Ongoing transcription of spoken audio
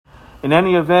in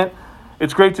any event,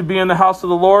 it's great to be in the house of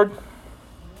the Lord.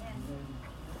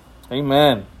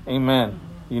 Amen. Amen.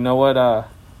 You know what?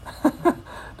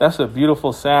 That's a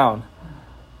beautiful sound.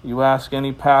 You ask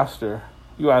any pastor,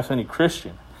 you ask any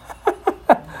Christian,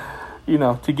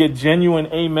 to get genuine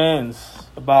amens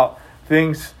about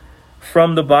things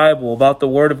from the Bible, about the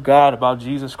Word of God, about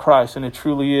Jesus Christ. And it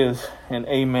truly is an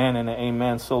amen and an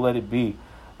amen. So let it be.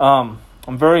 I'm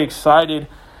very excited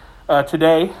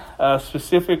today,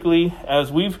 specifically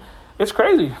as it's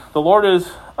crazy. The Lord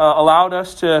has allowed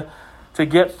us to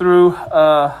get through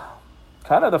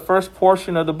kind of the first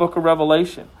portion of the book of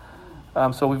Revelation.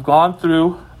 So we've gone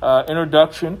through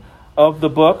introduction of the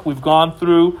book. We've gone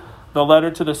through the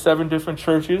letter to the 7 different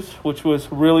churches, which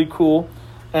was really cool.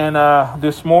 And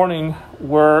this morning,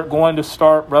 we're going to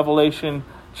start Revelation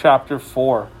chapter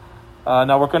 4.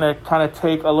 Now, we're going to kind of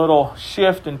take a little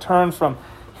shift and turn from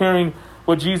hearing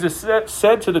what Jesus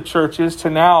said to the churches to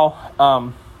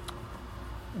now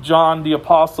John the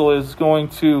Apostle is going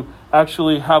to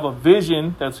actually have a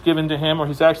vision that's given to him, or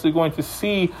he's actually going to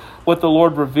see what the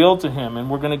Lord revealed to him. And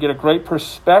we're going to get a great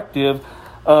perspective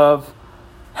of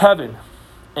heaven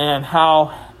and how,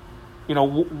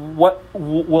 what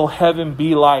will heaven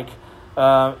be like?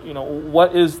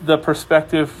 What is the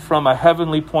perspective from a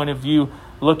heavenly point of view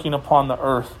looking upon the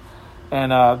earth?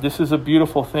 And this is a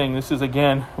beautiful thing. This is,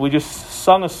 again, we just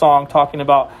sung a song talking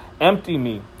about empty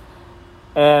me.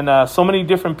 And so many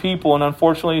different people, and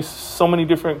unfortunately so many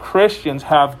different Christians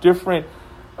have different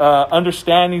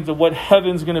understandings of what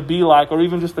heaven's going to be like, or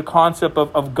even just the concept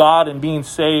of God and being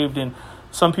saved. And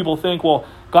some people think, well,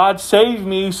 God saved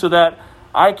me so that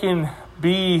I can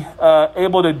be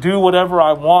able to do whatever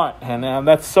I want. And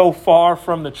that's so far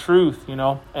from the truth,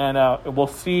 And we'll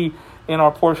see in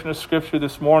our portion of Scripture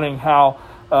this morning how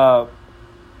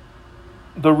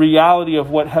the reality of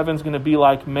what heaven's going to be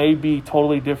like may be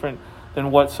totally different than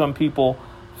what some people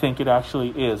think it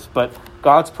actually is. But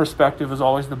God's perspective is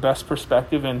always the best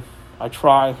perspective, and I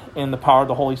try in the power of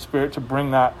the Holy Spirit to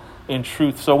bring that in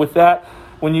truth. So with that,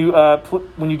 when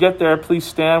you get there, please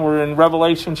stand. We're in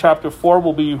Revelation chapter 4.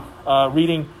 We'll be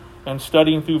reading and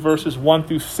studying through verses 1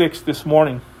 through 6 this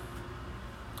morning.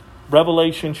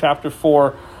 Revelation chapter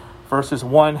 4, verses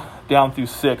 1 down through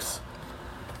 6.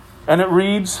 And it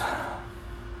reads,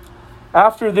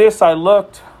 "After this I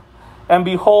looked, and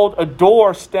behold, a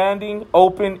door standing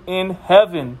open in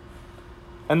heaven.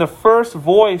 And the first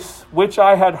voice which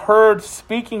I had heard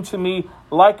speaking to me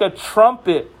like a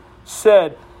trumpet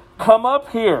said, 'Come up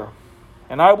here,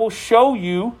 and I will show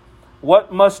you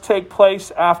what must take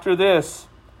place after this.'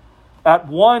 At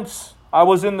once I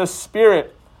was in the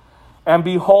Spirit, and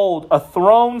behold, a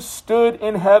throne stood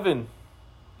in heaven,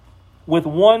 with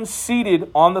one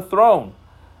seated on the throne.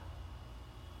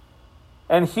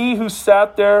 And he who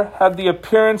sat there had the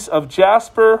appearance of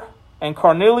jasper and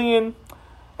carnelian,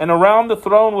 and around the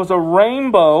throne was a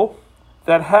rainbow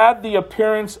that had the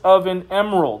appearance of an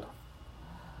emerald.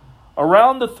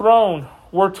 Around the throne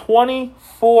were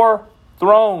 24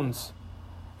 thrones,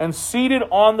 and seated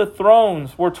on the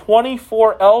thrones were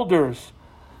 24 elders,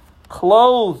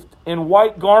 clothed in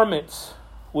white garments,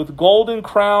 with golden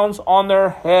crowns on their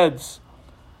heads.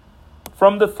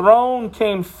 From the throne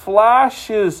came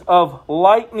flashes of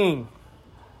lightning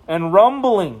and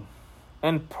rumbling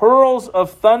and pearls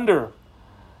of thunder.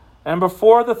 And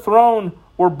before the throne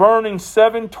were burning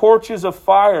 7 torches of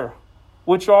fire,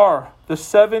 which are the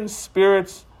 7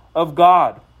 spirits of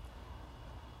God.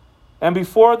 And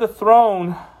before the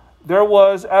throne there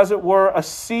was, as it were, a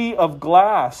sea of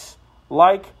glass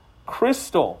like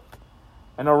crystal.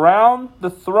 And around the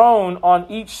throne, on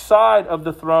each side of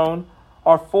the throne,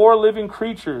 are 4 living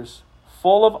creatures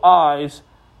full of eyes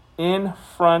in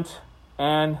front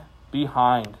and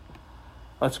behind."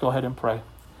 Let's go ahead and pray.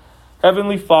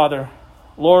 Heavenly Father,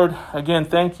 Lord, again,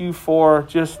 thank you for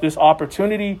just this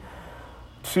opportunity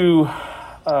to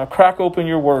crack open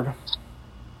your word,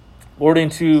 Lord,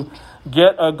 and to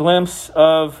get a glimpse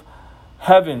of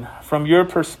heaven from your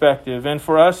perspective, and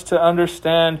for us to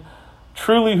understand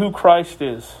truly who Christ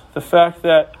is, the fact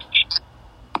that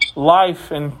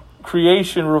life and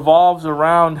creation revolves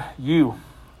around you,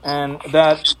 and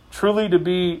that truly to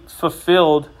be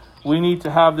fulfilled, we need to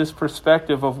have this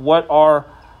perspective of what our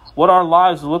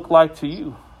lives look like to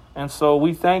you. And so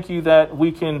we thank you that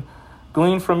we can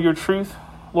glean from your truth.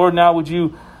 Lord, now would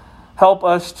you help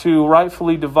us to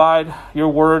rightfully divide your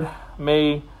word?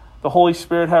 May the Holy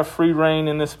Spirit have free reign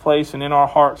in this place and in our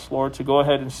hearts, Lord, to go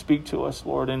ahead and speak to us,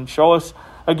 Lord, and show us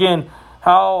again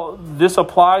how this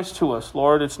applies to us,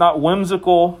 Lord. It's not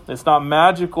whimsical. It's not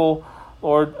magical,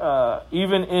 Lord.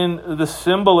 Even in the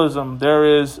symbolism, there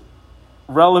is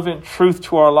relevant truth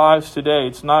to our lives today.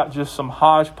 It's not just some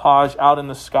hodgepodge out in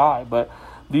the sky, but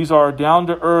these are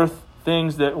down-to-earth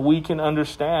things that we can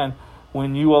understand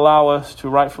when you allow us to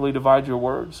rightfully divide your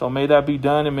word. So may that be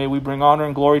done, and may we bring honor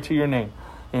and glory to your name.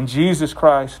 In Jesus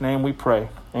Christ's name we pray.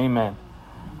 Amen.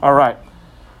 All right.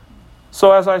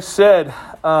 So as I said,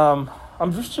 I'm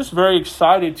just very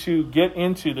excited to get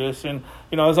into this. And,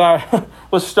 as I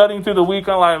was studying through the week,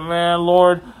 I'm like, man,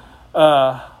 Lord,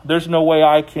 there's no way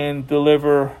I can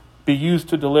be used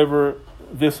to deliver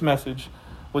this message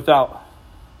without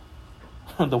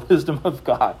the wisdom of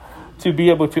God, to be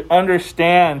able to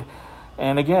understand,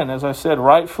 and again, as I said,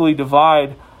 rightfully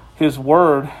divide his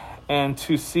word and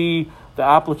to see the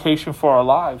application for our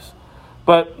lives.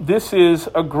 But this is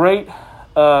a great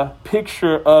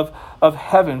picture of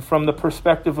heaven from the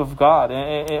perspective of God.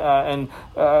 And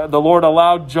the Lord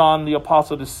allowed John the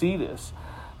Apostle to see this.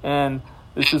 And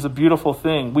this is a beautiful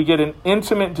thing. We get an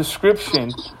intimate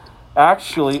description,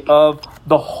 actually, of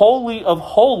the Holy of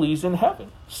Holies in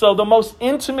heaven. So the most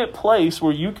intimate place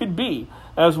where you could be,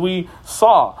 as we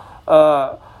saw,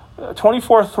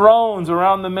 24 thrones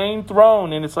around the main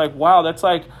throne. And it's like, wow, that's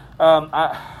like,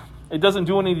 it doesn't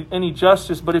do any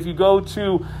justice. But if you go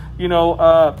to,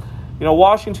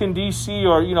 Washington D.C.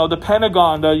 or the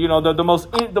Pentagon, the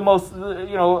most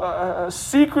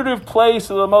secretive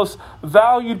place, or the most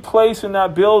valued place in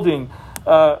that building,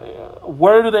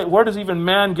 where does even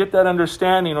man get that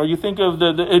understanding? Or you think of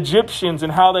the Egyptians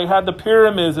and how they had the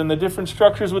pyramids and the different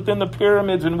structures within the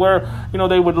pyramids, and where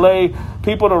they would lay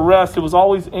people to rest. It was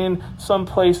always in some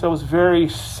place that was very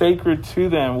sacred to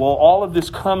them. Well, all of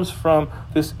this comes from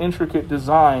this intricate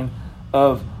design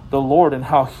of the Lord and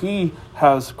how he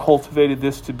has cultivated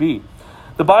this to be.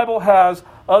 The Bible has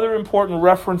other important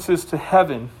references to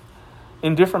heaven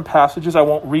in different passages. I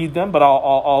won't read them, but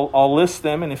I'll list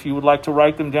them. And if you would like to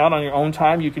write them down on your own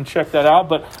time, you can check that out.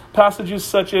 But passages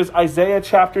such as Isaiah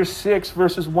chapter 6,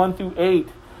 verses 1 through 8,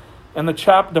 and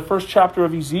the first chapter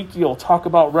of Ezekiel talk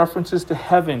about references to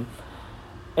heaven.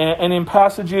 And in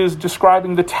passages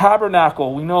describing the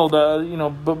tabernacle, we know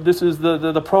but this is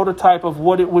the prototype of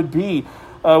what it would be,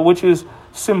 which is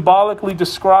symbolically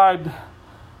described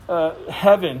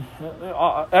heaven.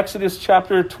 Exodus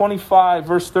chapter 25,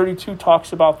 verse 32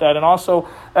 talks about that. And also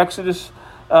Exodus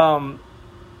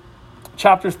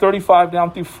chapters 35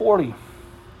 down through 40.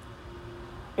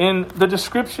 In the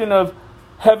description of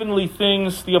heavenly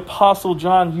things, the Apostle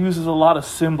John uses a lot of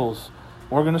symbols.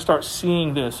 We're going to start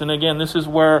seeing this. And again, this is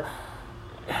where,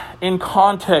 in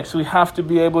context, we have to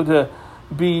be able to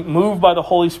be moved by the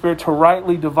Holy Spirit to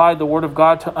rightly divide the Word of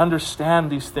God, to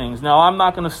understand these things. Now, I'm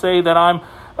not going to say that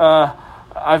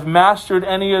I've mastered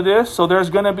any of this. So there's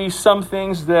going to be some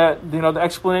things that, the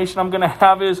explanation I'm going to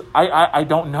have is, I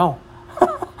don't know.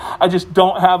 I just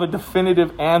don't have a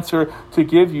definitive answer to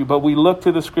give you. But we look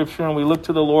to the Scripture and we look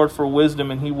to the Lord for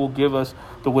wisdom, and he will give us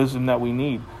the wisdom that we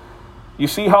need. You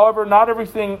see, however, not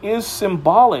everything is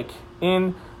symbolic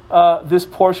in this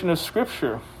portion of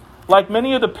Scripture. Like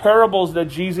many of the parables that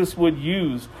Jesus would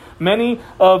use, many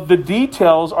of the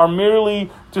details are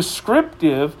merely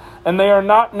descriptive, and they are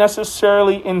not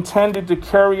necessarily intended to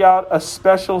carry out a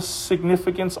special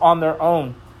significance on their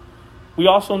own. We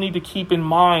also need to keep in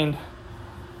mind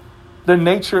the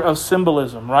nature of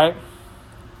symbolism, right?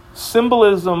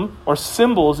 Symbolism, or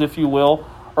symbols, if you will,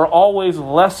 are always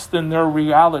less than their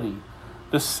reality.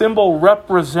 The symbol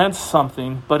represents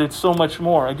something, but it's so much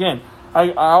more. Again,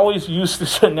 I always use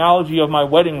this analogy of my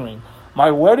wedding ring.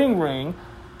 My wedding ring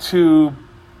to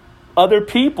other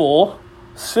people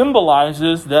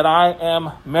symbolizes that I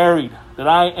am married, that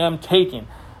I am taken.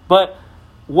 But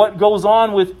what goes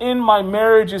on within my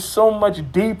marriage is so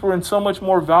much deeper and so much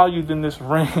more valued than this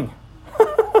ring.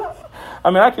 I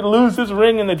mean, I could lose this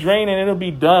ring in the drain and it'll be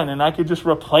done, and I could just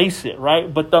replace it,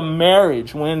 right? But the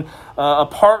marriage, when a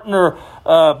partner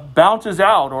bounces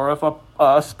out, or if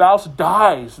a spouse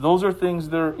dies, those are things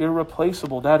that are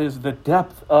irreplaceable. That is the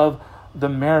depth of the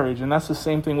marriage. And that's the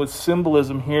same thing with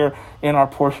symbolism here in our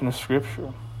portion of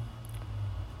Scripture.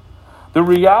 The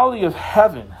reality of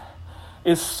heaven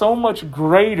is so much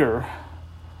greater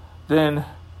than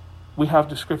we have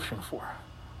description for.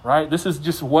 Right? This is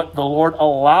just what the Lord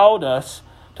allowed us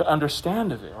to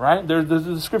understand of it, right?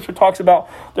 The Scripture talks about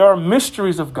there are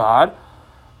mysteries of God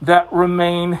that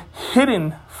remain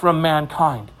hidden from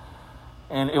mankind.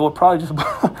 And it will probably just,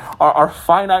 our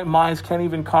finite minds can't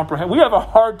even comprehend. We have a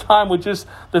hard time with just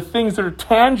the things that are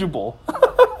tangible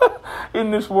in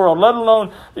this world, let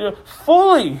alone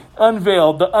fully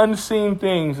unveiled, the unseen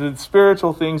things, the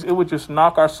spiritual things. It would just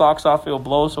knock our socks off. It will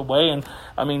blow us away. And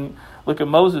I mean, look at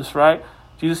Moses, right?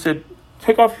 Jesus said,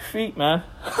 take off your feet, man.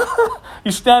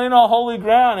 You're standing on holy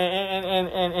ground,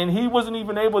 and he wasn't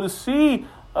even able to see,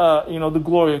 the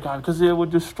glory of God because it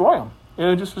would destroy him. It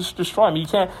would just destroy him.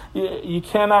 You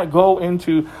cannot go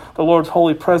into the Lord's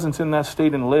holy presence in that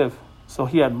state and live. So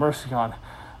he had mercy on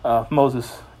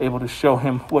Moses, able to show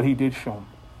him what he did show him.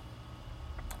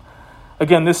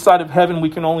 Again, this side of heaven, we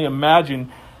can only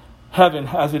imagine heaven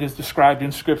as it is described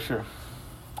in Scripture.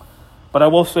 But I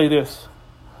will say this.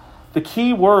 The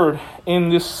key word in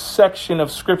this section of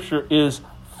Scripture is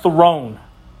throne.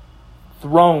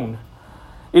 Throne.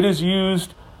 It is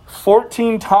used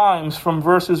 14 times from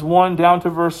verses 1 down to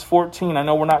verse 14. I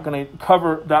know we're not going to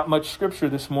cover that much Scripture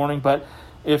this morning, but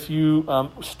if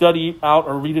you study out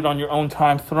or read it on your own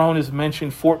time, throne is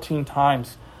mentioned 14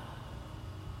 times.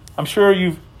 I'm sure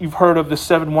you've heard of the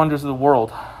 7 wonders of the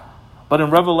world. But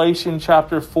in Revelation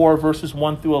chapter 4, verses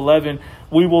 1 through 11,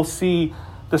 we will see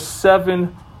the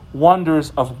 7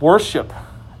 wonders of worship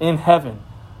in heaven.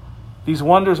 These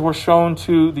wonders were shown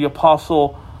to the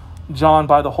Apostle John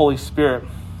by the Holy Spirit.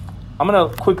 I'm going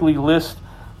to quickly list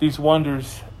these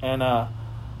wonders, and I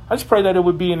just pray that it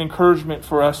would be an encouragement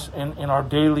for us in our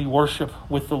daily worship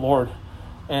with the Lord,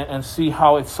 and see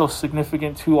how it's so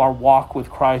significant to our walk with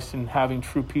Christ and having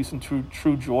true peace and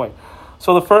true joy.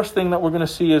 So the first thing that we're going to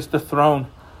see is the throne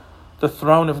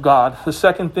of God. The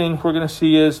second thing we're going to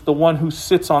see is the one who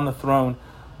sits on the throne.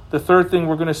 The third thing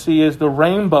we're going to see is the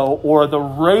rainbow, or the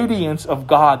radiance of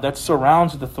God that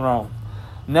surrounds the throne.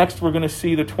 Next, we're going to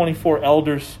see the 24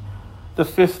 elders. The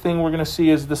fifth thing we're going to see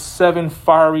is the 7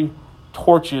 fiery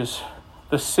torches.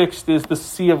 The sixth is the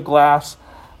sea of glass.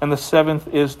 And the seventh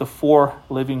is the 4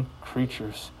 living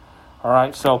creatures. All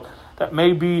right, so that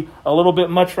may be a little bit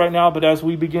much right now, but as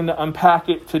we begin to unpack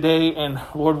it today and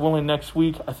Lord willing next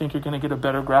week, I think you're going to get a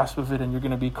better grasp of it, and you're going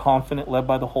to be confident, led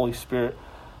by the Holy Spirit.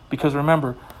 Because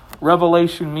remember,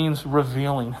 revelation means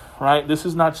revealing, right? This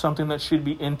is not something that should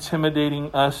be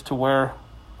intimidating us to where,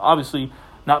 obviously,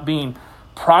 not being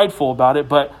prideful about it,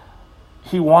 but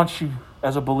he wants you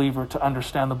as a believer to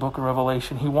understand the book of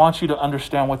Revelation. He wants you to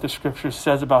understand what the Scripture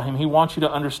says about him. He wants you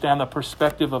to understand the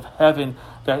perspective of heaven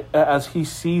that as he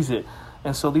sees it.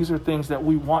 And so these are things that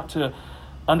we want to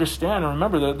understand. And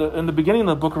remember, in the beginning of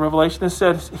the book of Revelation, it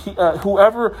says,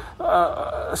 whoever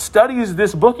studies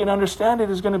this book and understand it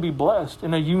is going to be blessed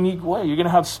in a unique way. You're going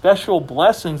to have special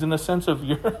blessings in the sense of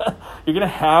you're going to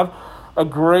have a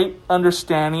great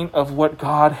understanding of what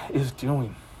God is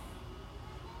doing.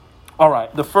 All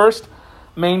right, the first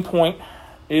main point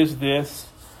is this.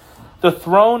 The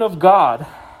throne of God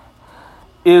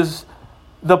is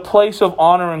the place of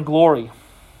honor and glory.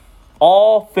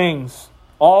 All things,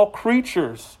 all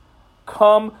creatures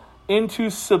come into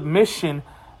submission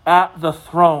at the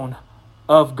throne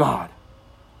of God.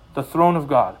 The throne of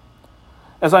God.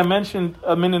 As I mentioned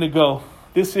a minute ago,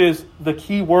 this is the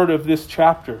key word of this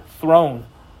chapter, throne.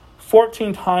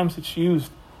 14 times it's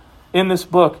used in this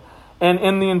book. And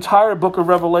in the entire book of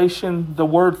Revelation, the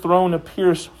word throne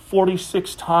appears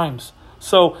 46 times.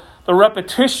 So the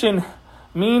repetition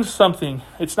means something.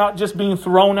 It's not just being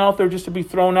thrown out there just to be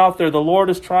thrown out there. The Lord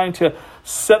is trying to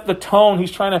set the tone.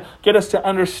 He's trying to get us to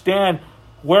understand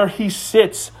where he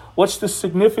sits. What's the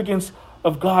significance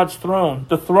of God's throne?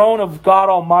 The throne of God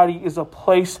Almighty is a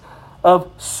place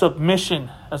of submission.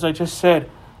 As I just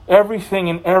said, everything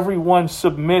and everyone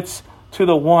submits to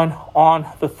the one on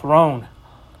the throne.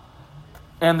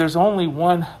 And there's only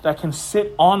one that can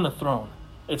sit on the throne.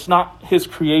 It's not his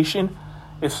creation.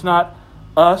 It's not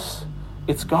us.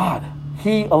 It's God.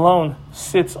 He alone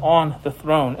sits on the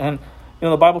throne. And,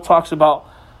 the Bible talks about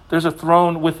there's a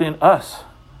throne within us.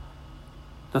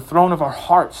 The throne of our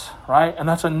hearts, right? And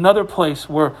that's another place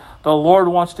where the Lord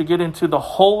wants to get into the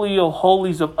holy of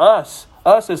holies of us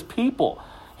as people.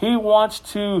 He wants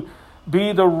to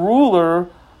be the ruler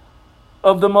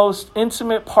of the most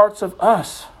intimate parts of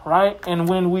us, right? And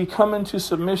when we come into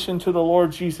submission to the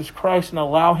Lord Jesus Christ and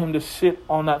allow him to sit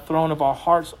on that throne of our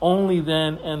hearts, only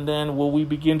then and then will we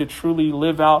begin to truly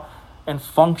live out and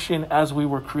function as we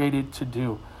were created to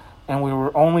do. And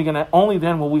only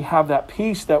then will we have that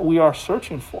peace that we are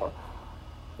searching for.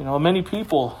 Many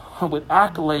people with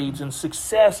accolades and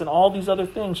success and all these other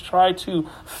things try to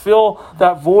fill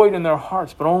that void in their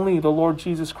hearts, but only the Lord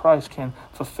Jesus Christ can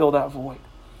fulfill that void.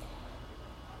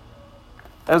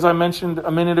 As I mentioned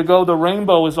a minute ago, the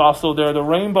rainbow is also there. The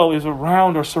rainbow is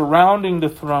around or surrounding the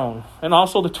throne. And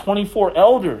also the 24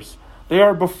 elders. They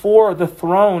are before the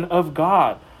throne of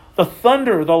God. The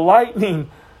thunder, the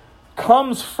lightning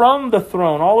comes from the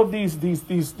throne. All of these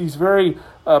very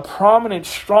prominent,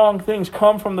 strong things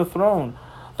come from the throne.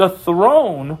 The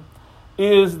throne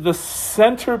is the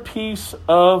centerpiece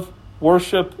of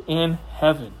worship in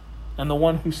heaven and the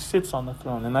one who sits on the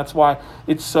throne. And that's why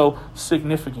it's so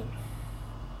significant.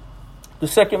 The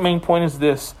second main point is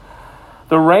this.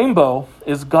 The rainbow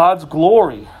is God's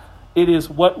glory. It is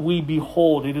what we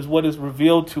behold. It is what is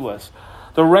revealed to us.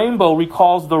 The rainbow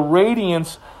recalls the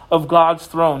radiance of God's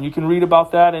throne. You can read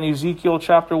about that in Ezekiel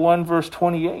chapter 1, verse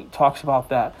 28. Talks about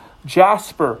that.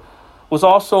 Jasper was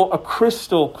also a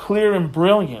crystal, clear and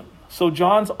brilliant. So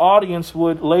John's audience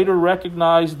would later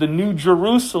recognize the new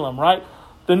Jerusalem, right?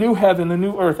 The new heaven, the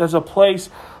new earth, as a place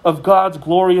of God's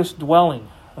glorious dwelling.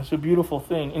 That's a beautiful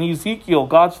thing. In Ezekiel,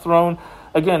 God's throne,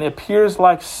 again, appears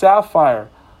like sapphire.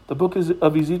 The book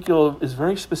of Ezekiel is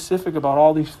very specific about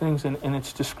all these things in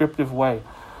its descriptive way.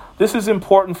 This is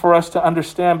important for us to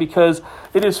understand because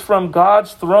it is from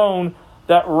God's throne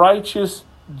that righteous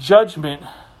judgment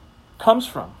comes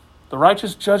from. The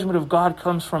righteous judgment of God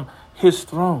comes from his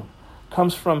throne,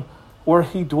 comes from where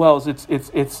he dwells.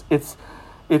 It's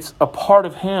a part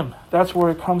of him. That's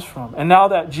where it comes from. And now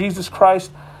that Jesus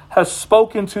Christ has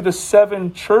spoken to the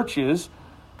 7 churches,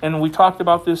 and we talked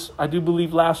about this, I do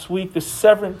believe, last week, the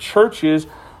 7 churches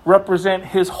represent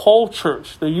his whole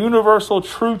church, the universal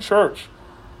true church,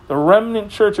 the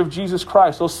remnant church of Jesus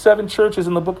Christ. Those 7 churches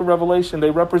in the book of Revelation,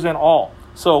 they represent all.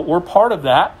 So we're part of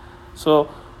that. So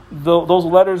those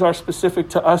letters are specific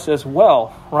to us as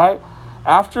well, right?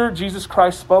 After Jesus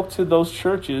Christ spoke to those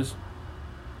churches,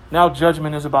 now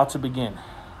judgment is about to begin,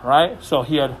 right? So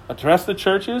he had addressed the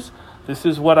churches. This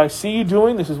is what I see you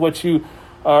doing. This is what you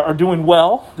are doing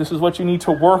well. This is what you need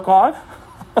to work on.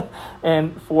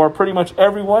 And for pretty much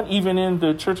everyone, even in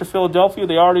the Church of Philadelphia,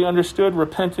 they already understood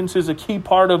repentance is a key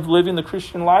part of living the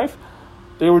Christian life.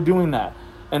 They were doing that.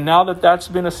 And now that that's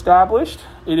been established,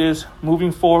 it is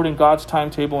moving forward in God's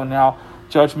timetable, and now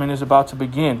judgment is about to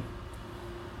begin.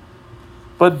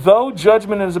 But though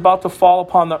judgment is about to fall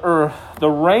upon the earth, the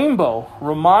rainbow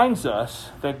reminds us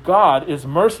that God is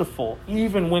merciful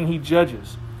even when he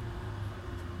judges.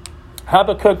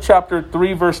 Habakkuk chapter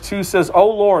 3 verse 2 says, O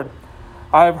Lord,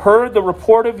 I have heard the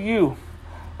report of you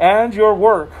and your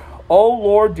work. O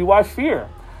Lord, do I fear?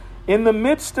 In the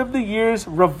midst of the years,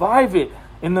 revive it.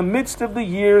 In the midst of the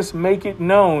years, make it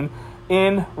known.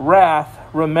 In wrath,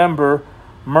 remember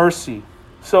mercy.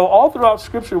 So all throughout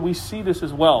Scripture, we see this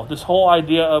as well. This whole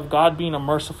idea of God being a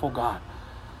merciful God,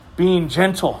 being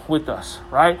gentle with us,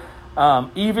 right?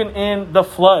 Even in the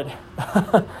flood,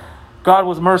 God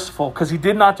was merciful because he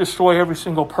did not destroy every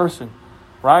single person,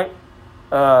 right?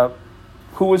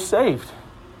 Who was saved?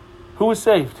 Who was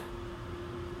saved?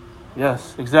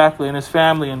 Yes, exactly. And his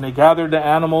family. And they gathered the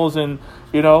animals and,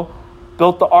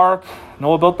 built the ark.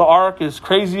 Noah built the ark. As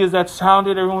crazy as that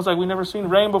sounded, everyone was like, we've never seen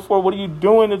rain before. What are you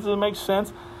doing? It doesn't make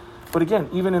sense. But again,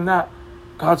 even in that,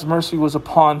 God's mercy was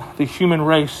upon the human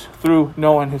race through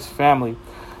Noah and his family.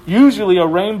 Usually a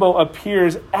rainbow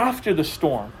appears after the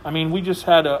storm. I mean, we just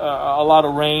had a lot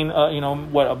of rain,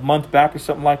 a month back or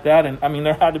something like that. And I mean,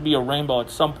 there had to be a rainbow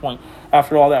at some point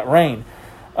after all that rain.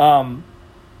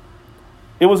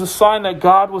 It was a sign that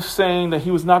God was saying that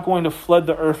he was not going to flood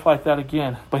the earth like that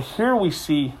again. But here we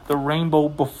see the rainbow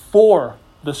before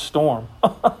the storm.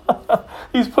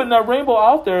 He's putting that rainbow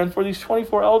out there, and for these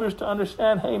 24 elders to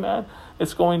understand, hey man,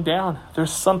 it's going down.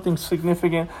 There's something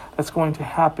significant that's going to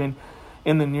happen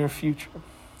in the near future.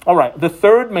 All right, the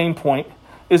third main point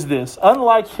is this.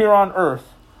 Unlike here on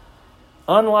earth,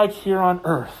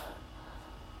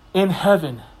 in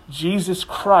heaven, Jesus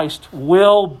Christ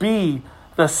will be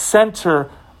the center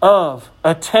of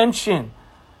attention.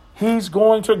 He's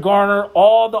going to garner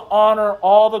all the honor,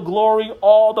 all the glory,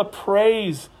 all the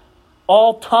praise,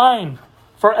 all time,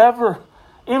 forever,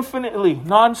 infinitely,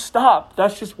 nonstop.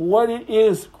 That's just what it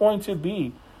is going to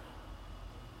be.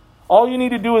 All you need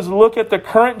to do is look at the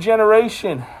current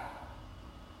generation,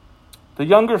 the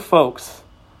younger folks,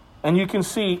 and you can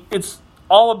see it's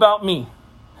all about me.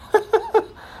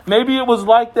 Maybe it was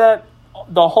like that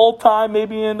the whole time,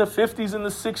 maybe in the 50s and the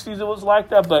 60s it was like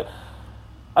that, but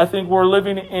I think we're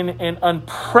living in an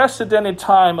unprecedented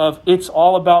time of it's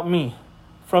all about me.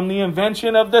 From the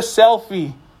invention of the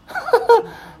selfie,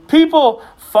 people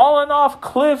falling off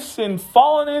cliffs and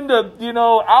falling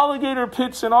into, alligator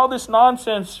pits and all this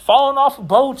nonsense, falling off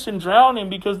boats and drowning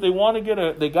because they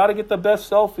got to get the best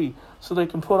selfie so they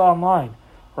can put online,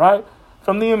 right?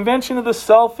 From the invention of the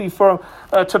selfie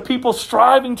to people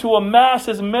striving to amass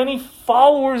as many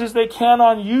followers as they can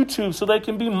on YouTube so they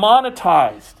can be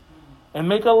monetized and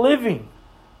make a living,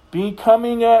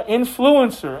 becoming an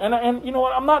influencer. And you know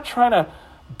what? I'm not trying to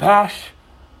bash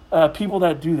people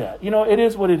that do that. It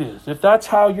is what it is. If that's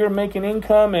how you're making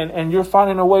income and you're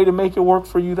finding a way to make it work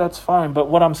for you, that's fine. But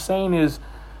what I'm saying is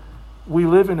we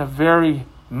live in a very,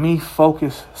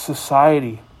 me-focused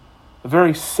society, a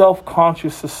very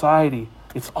self-conscious society.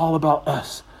 It's all about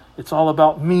us. It's all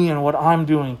about me and what I'm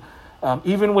doing.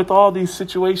 Even with all these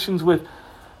situations with,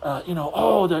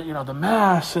 the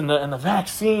masks and the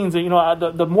vaccines.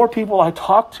 The more people I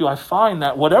talk to, I find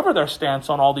that whatever their stance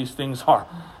on all these things are,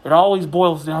 it always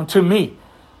boils down to me.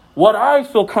 What I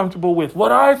feel comfortable with,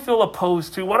 what I feel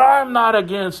opposed to, what I'm not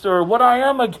against, or what I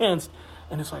am against.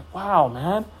 And it's like, wow,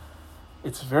 man,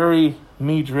 it's very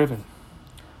me-driven.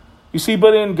 You see,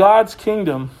 but in God's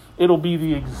kingdom, it'll be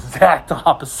the exact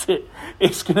opposite.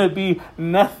 It's going to be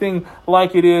nothing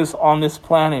like it is on this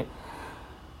planet.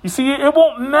 You see, it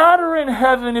won't matter in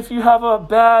heaven if you have a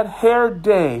bad hair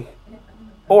day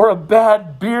or a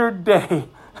bad beard day.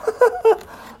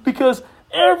 Because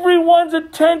everyone's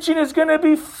attention is going to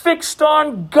be fixed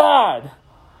on God.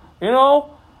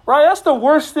 Right? That's the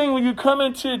worst thing when you come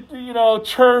into,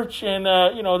 church and,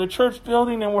 the church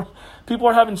building and where people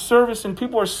are having service and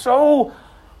people are so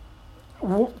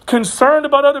concerned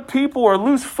about other people or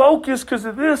lose focus because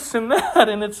of this and that.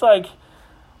 And it's like,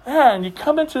 man, you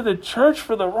come into the church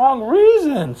for the wrong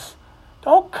reasons.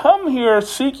 Don't come here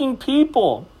seeking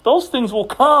people. Those things will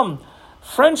come.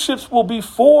 Friendships will be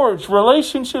forged.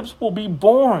 Relationships will be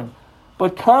born.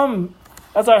 But come,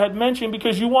 as I had mentioned,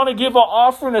 because you want to give an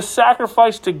offering, a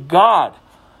sacrifice to God.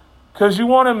 Because you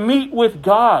want to meet with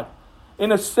God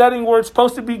in a setting where it's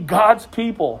supposed to be God's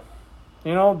people.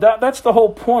 That's the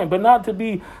whole point. But not to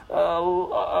be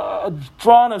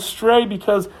drawn astray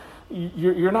because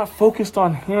you're not focused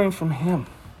on hearing from Him.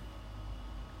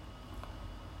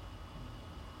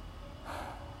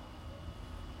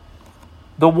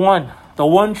 The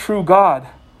one true God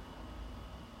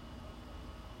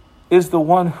is the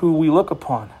one who we look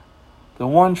upon. The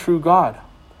one true God.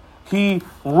 He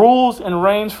rules and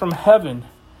reigns from heaven,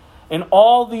 and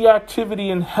all the activity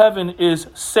in heaven is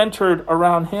centered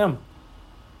around Him.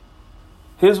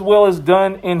 His will is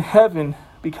done in heaven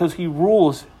because He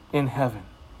rules in heaven.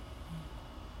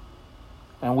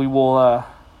 And we will,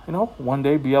 one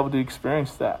day be able to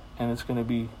experience that. And it's going to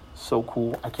be so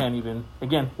cool.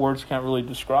 Words can't really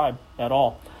describe at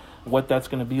all what that's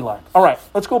going to be like. All right,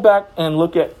 let's go back and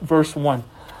look at verse 1.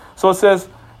 So it says,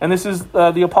 and this is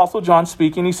the Apostle John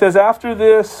speaking. He says, after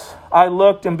this I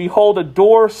looked, and behold, a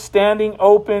door standing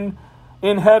open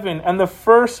in heaven. And the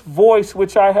first voice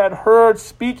which I had heard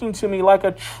speaking to me like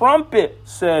a trumpet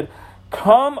said,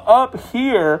 come up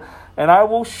here, and I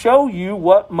will show you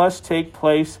what must take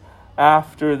place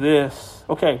after this.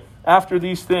 Okay, after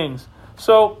these things.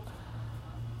 So,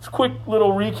 it's a quick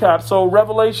little recap. So,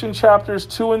 Revelation chapters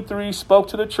 2 and 3 spoke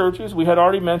to the churches. We had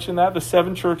already mentioned that, the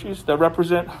 7 churches that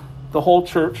represent the whole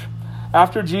church.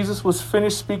 After Jesus was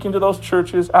finished speaking to those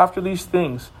churches, after these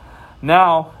things,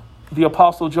 now the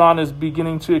Apostle John is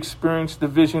beginning to experience the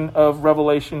vision of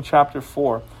Revelation chapter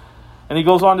 4. And he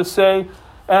goes on to say,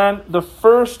 and the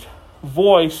first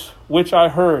voice which I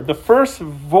heard, the first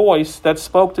voice that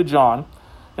spoke to John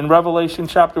in Revelation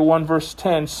chapter 1 verse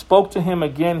 10 spoke to him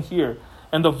again here.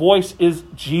 And the voice is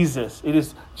Jesus. It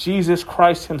is Jesus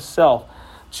Christ Himself.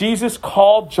 Jesus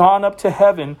called John up to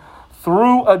heaven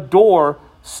through a door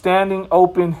standing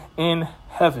open in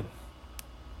heaven.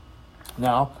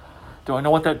 Now, do I know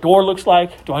what that door looks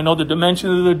like? Do I know the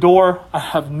dimensions of the door? I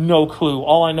have no clue.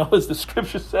 All I know is the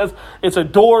scripture says it's a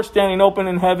door standing open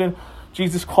in heaven.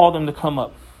 Jesus called him to come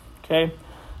up. Okay?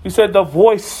 He said the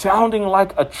voice sounding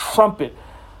like a trumpet.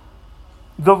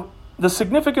 The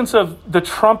significance of the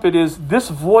trumpet is this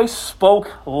voice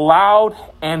spoke loud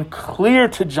and clear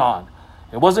to John.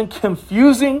 It wasn't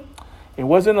confusing. It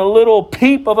wasn't a little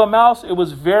peep of a mouse. It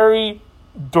was very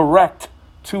direct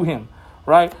to him,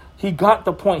 right? He got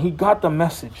the point. He got the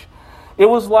message. It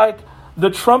was like the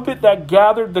trumpet that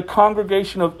gathered the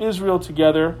congregation of Israel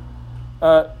together,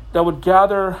 that would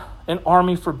gather an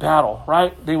army for battle,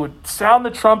 right? They would sound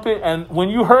the trumpet, and when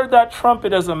you heard that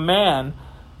trumpet as a man,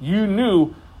 you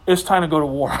knew it's time to go to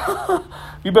war.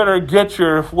 You better get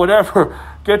your whatever,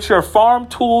 get your farm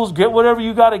tools, get whatever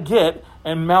you got to get,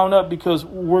 and mount up because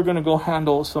we're going to go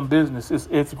handle some business.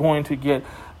 It's going to get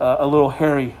a little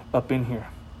hairy up in here.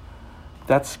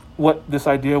 That's what this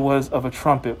idea was of a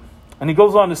trumpet. And he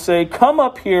goes on to say, come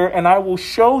up here and I will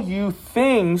show you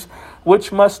things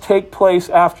which must take place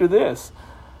after this.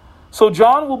 So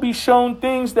John will be shown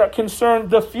things that concern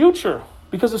the future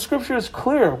because the scripture is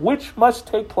clear, which must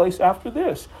take place after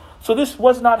this. So this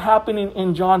was not happening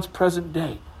in John's present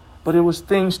day, but it was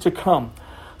things to come.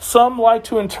 Some like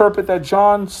to interpret that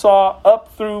John saw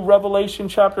up through Revelation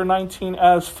chapter 19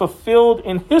 as fulfilled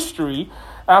in history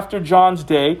after John's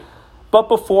day, but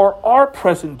before our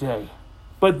present day.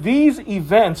 But these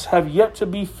events have yet to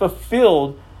be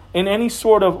fulfilled in any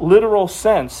sort of literal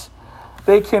sense.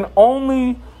 They can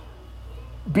only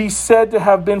be said to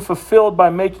have been fulfilled by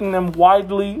making them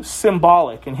widely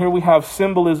symbolic. And here we have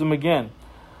symbolism again.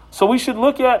 So we should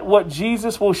look at what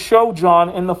Jesus will show John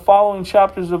in the following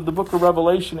chapters of the book of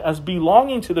Revelation as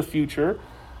belonging to the future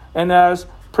and as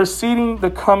preceding the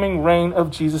coming reign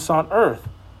of Jesus on earth.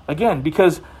 Again,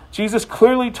 because Jesus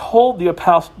clearly told the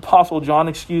Apostle John,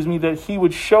 that he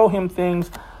would show him things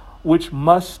which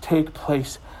must take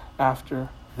place after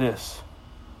this.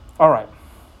 All right.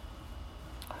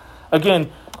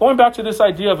 Again, going back to this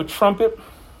idea of a trumpet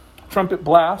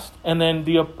blast, and then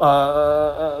the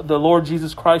Lord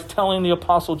Jesus Christ telling the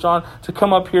Apostle John to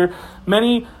come up here.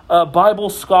 Many Bible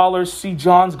scholars see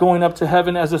John's going up to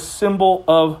heaven as a symbol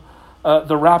of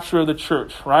the rapture of the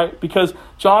church, right? Because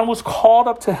John was called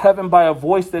up to heaven by a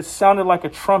voice that sounded like a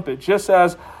trumpet, just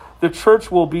as the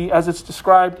church will be, as it's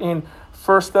described in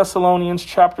 1 Thessalonians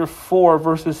chapter 4,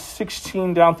 verses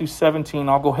 16 down through 17.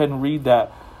 I'll go ahead and read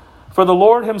that. For the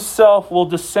Lord himself will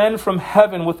descend from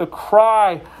heaven with a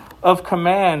cry of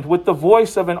command, with the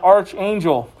voice of an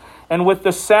archangel, and with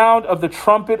the sound of the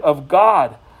trumpet of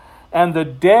God. And the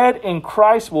dead in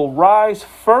Christ will rise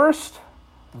first.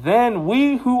 Then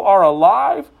we who are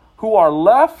alive, who are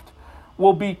left,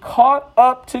 will be caught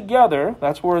up together.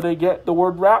 That's where they get the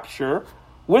word rapture.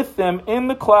 With them in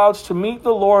the clouds to meet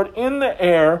the Lord in the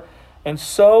air. And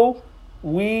so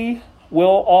we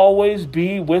will always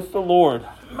be with the Lord.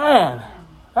 Man,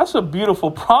 that's a beautiful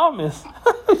promise.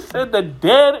 He said the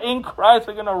dead in Christ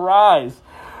are going to rise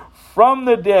from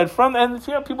the dead.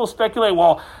 And people speculate,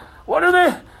 well, what are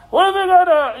they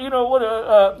got?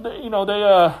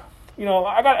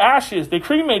 I got ashes. They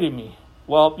cremated me.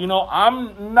 Well,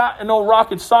 I'm not no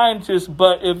rocket scientist,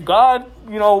 but if God,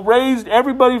 raised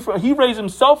everybody he raised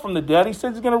himself from the dead, he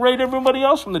says he's going to raise everybody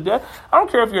else from the dead. I don't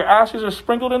care if your ashes are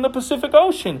sprinkled in the Pacific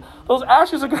Ocean. Those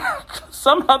ashes are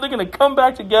somehow they're going to come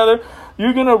back together.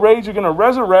 You're going to raise, you're going to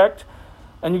resurrect,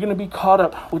 and you're going to be caught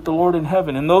up with the Lord in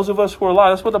heaven. And those of us who are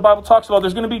alive, that's what the Bible talks about.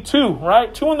 There's going to be two,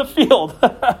 right? Two in the field.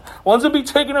 One's going to be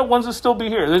taken up, one's going to still be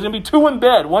here. There's going to be two in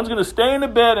bed. One's going to stay in the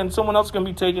bed, and someone else is going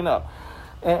to be taken up.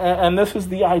 And this is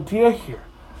the idea here,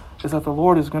 is that the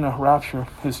Lord is going to rapture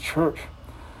his church.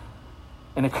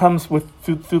 And it comes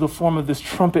through the form of this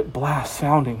trumpet blast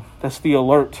sounding. That's the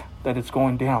alert that it's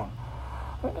going down.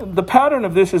 The pattern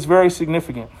of this is very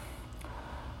significant.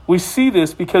 We see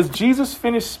this because Jesus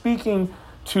finished speaking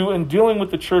to and dealing with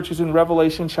the churches in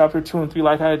Revelation chapter 2 and 3,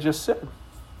 like I had just said.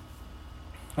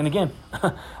 And again,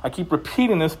 I keep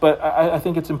repeating this, but I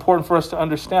think it's important for us to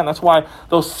understand. That's why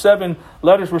those 7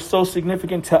 letters were so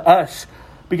significant to us.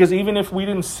 Because even if we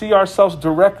didn't see ourselves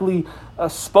directly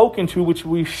spoken to, which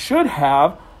we should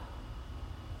have,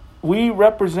 we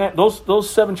represent, those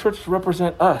 7 churches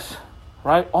represent us,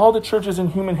 right? All the churches in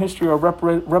human history are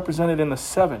represented in the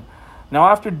 7. Now,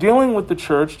 after dealing with the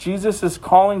church, Jesus is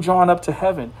calling John up to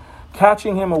heaven,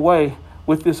 catching him away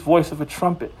with this voice of a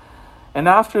trumpet. And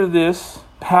after this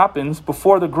happens,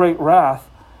 before the great wrath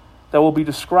that will be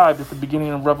described at the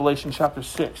beginning of Revelation chapter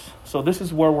 6. So this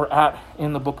is where we're at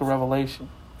in the book of Revelation.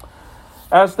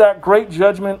 As that great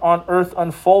judgment on earth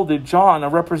unfolded, John, a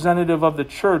representative of the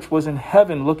church, was in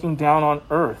heaven looking down on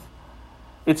earth.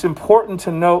 It's important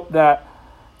to note that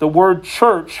the word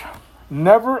church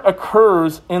never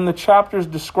occurs in the chapters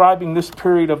describing this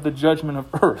period of the judgment of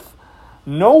earth.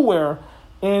 Nowhere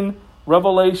in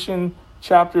Revelation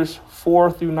chapters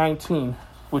 4 through 19,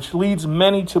 which leads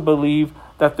many to believe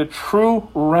that the true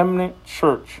remnant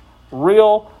church,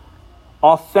 real,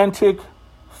 authentic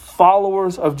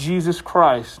followers of Jesus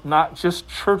Christ, not just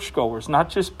churchgoers, not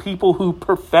just people who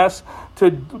profess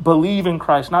to believe in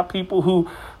Christ, not people who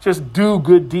just do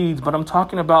good deeds, but I'm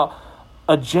talking about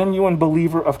a genuine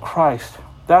believer of Christ.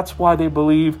 That's why they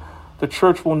believe the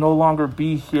church will no longer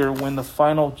be here when the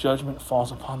final judgment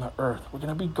falls upon the earth. We're going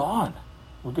to be gone.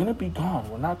 We're going to be gone.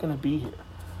 We're not going to be here.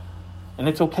 And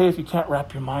it's okay if you can't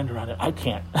wrap your mind around it. I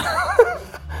can't.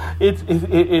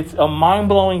 It's a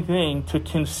mind-blowing thing to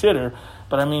consider.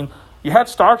 But I mean, you had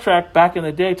Star Trek back in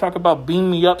the day talk about beam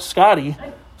me up, Scotty.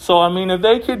 So I mean, if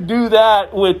they could do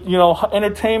that with,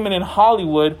 entertainment in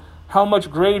Hollywood, how much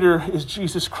greater is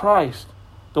Jesus Christ,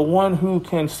 the one who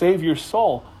can save your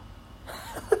soul?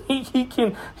 he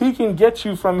can get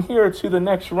you from here to the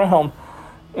next realm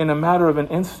in a matter of an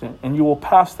instant, and you will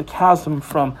pass the chasm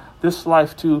from this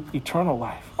life to eternal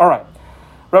life. All right.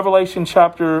 Revelation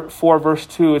chapter 4, verse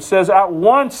 2. It says, at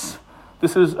once,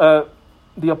 this is the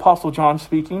Apostle John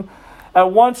speaking,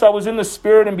 at once I was in the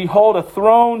Spirit, and behold, a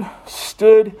throne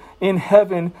stood in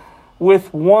heaven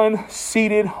with one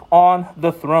seated on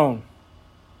the throne.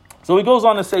 So he goes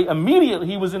on to say, immediately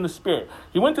he was in the Spirit.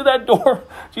 He went to that door.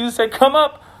 Jesus said, come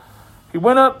up. He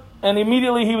went up, and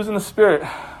immediately he was in the Spirit.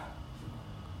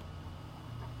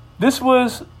 This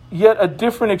was yet a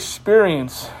different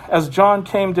experience as John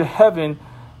came to heaven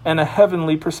and a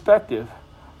heavenly perspective.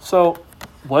 So,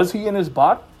 was he in his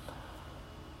body?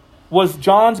 Was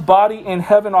John's body in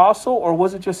heaven also, or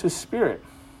was it just his spirit?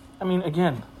 I mean,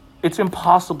 again, it's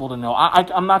impossible to know.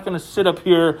 I'm not going to sit up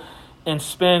here and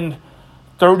spend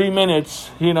 30 minutes,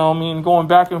 going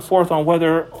back and forth on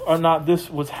whether or not this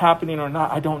was happening or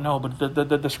not. I don't know, but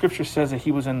the scripture says that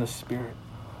he was in the Spirit.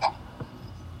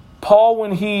 Paul,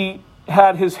 when he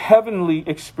had his heavenly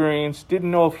experience,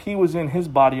 didn't know if he was in his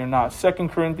body or not. 2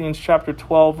 Corinthians chapter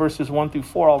 12, verses 1 through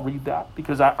 4, I'll read that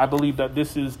because I believe that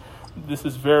this is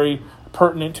very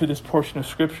pertinent to this portion of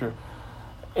scripture.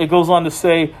 It goes on to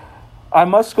say, I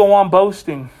must go on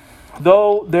boasting,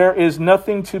 though there is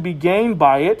nothing to be gained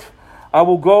by it. I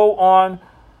will go on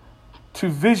to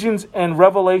visions and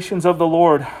revelations of the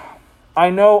Lord. I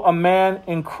know a man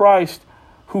in Christ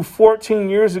who 14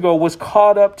 years ago was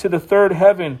caught up to the third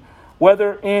heaven,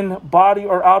 whether in body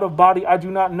or out of body, I do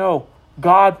not know.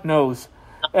 God knows.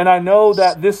 And I know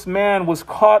that this man was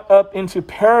caught up into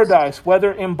paradise,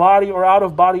 whether in body or out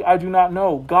of body, I do not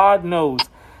know. God knows.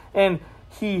 And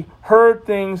he heard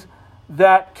things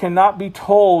that cannot be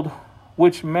told,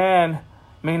 which man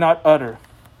may not utter.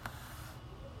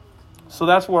 So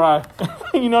that's where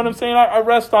you know what I'm saying? I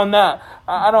rest on that.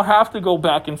 I don't have to go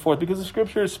back and forth because the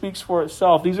scripture speaks for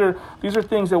itself. These are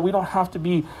things that we don't have to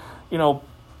be, we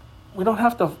don't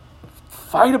have to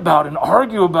fight about and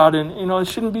argue about. And, it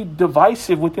shouldn't be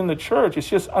divisive within the church. It's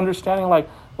just understanding,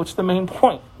 what's the main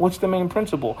point? What's the main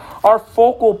principle? Our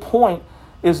focal point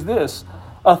is this: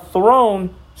 a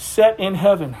throne set in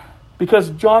heaven.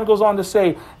 Because John goes on to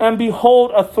say, and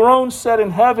behold, a throne set in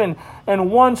heaven, and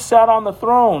one sat on the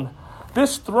throne.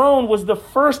 This throne was the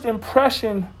first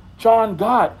impression John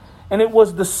got, and it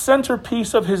was the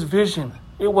centerpiece of his vision.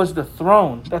 It was the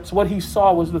throne. That's what he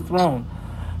saw, was the throne.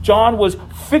 John was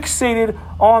fixated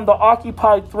on the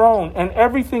occupied throne, and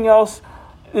everything else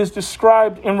is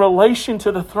described in relation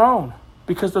to the throne,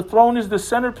 because the throne is the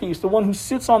centerpiece, the one who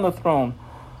sits on the throne.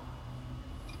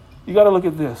 You got to look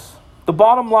at this. The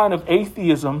bottom line of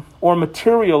atheism or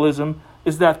materialism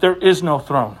is that there is no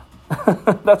throne.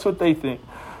 That's what they think.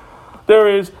 There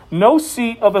is no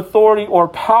seat of authority or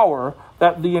power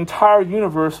that the entire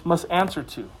universe must answer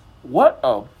to. What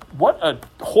a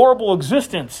horrible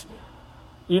existence.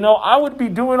 I would be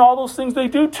doing all those things they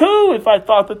do too if I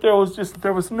thought that there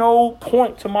was no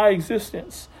point to my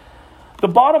existence. The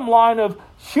bottom line of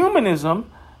humanism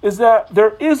is that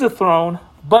there is a throne,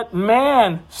 but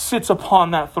man sits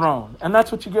upon that throne. And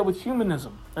that's what you get with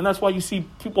humanism. And that's why you see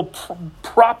people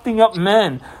propping up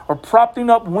men or propping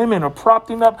up women or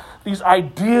propping up these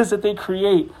ideas that they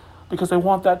create because they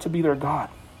want that to be their God.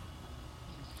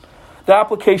 The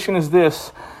application is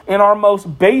this: in our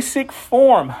most basic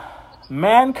form,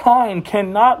 mankind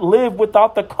cannot live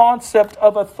without the concept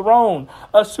of a throne,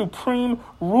 a supreme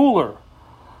ruler.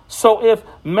 So if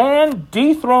man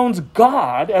dethrones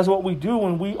God, as what we do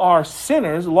when we are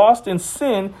sinners, lost in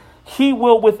sin, he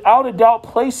will without a doubt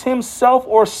place himself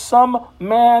or some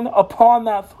man upon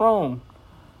that throne.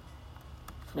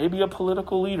 Maybe a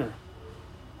political leader.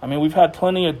 I mean, we've had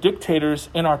plenty of dictators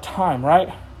in our time,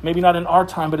 right? Maybe not in our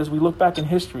time, but as we look back in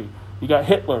history. You got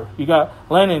Hitler, you got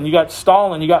Lenin, you got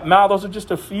Stalin, you got Mao. Those are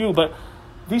just a few. But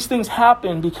these things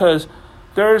happen because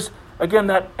there's, again,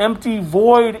 that empty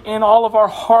void in all of our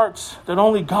hearts that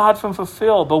only God can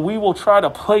fulfill. But we will try to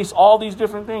place all these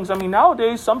different things. I mean,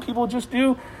 nowadays, some people just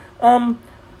do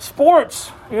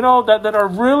sports, that are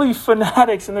really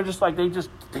fanatics. And they're just like, they just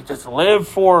live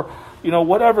for,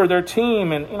 whatever, their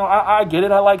team. And, I get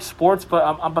it. I like sports, but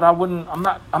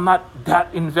I'm not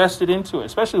that invested into it,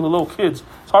 especially with little kids.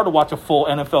 It's hard to watch a full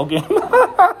NFL game.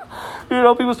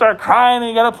 People start crying and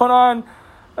you got to put on,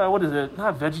 what is it?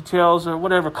 Not VeggieTales or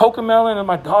whatever, Cocomelon and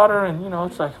my daughter. And,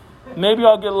 it's like, maybe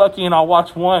I'll get lucky and I'll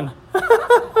watch one.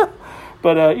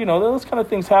 But, those kind of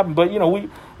things happen. But,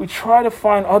 we try to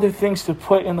find other things to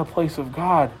put in the place of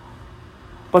God.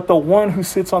 But the one who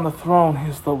sits on the throne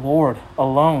is the Lord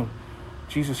alone,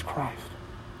 Jesus Christ.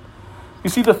 You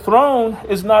see, the throne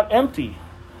is not empty.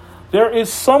 There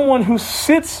is someone who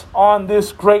sits on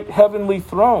this great heavenly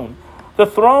throne. The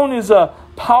throne is a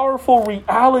powerful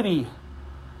reality,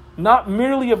 not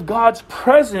merely of God's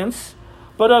presence,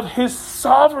 but of his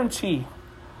sovereignty,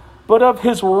 but of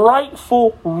his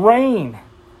rightful reign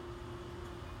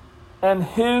and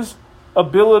his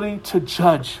ability to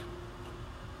judge,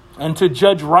 and to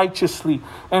judge righteously,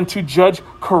 and to judge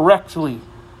correctly.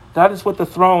 That is what the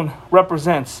throne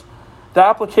represents. The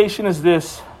application is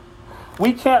this.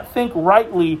 We can't think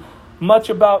rightly much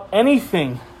about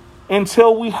anything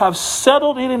until we have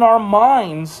settled it in our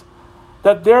minds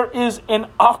that there is an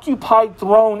occupied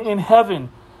throne in heaven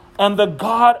and the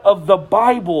God of the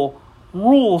Bible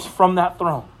rules from that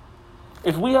throne.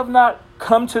 If we have not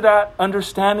come to that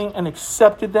understanding and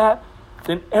accepted that,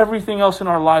 then everything else in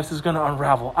our lives is going to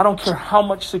unravel. I don't care how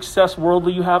much success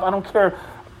worldly you have. I don't care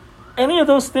any of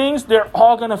those things. They're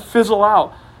all going to fizzle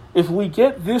out. If we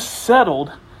get this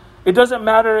settled, it doesn't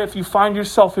matter if you find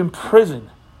yourself in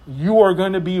prison. You are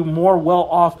going to be more well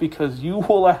off because you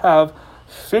will have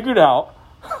figured out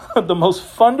the most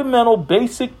fundamental,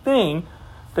 basic thing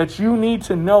that you need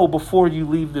to know before you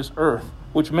leave this earth,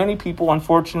 which many people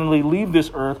unfortunately leave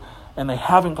this earth and they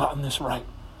haven't gotten this right.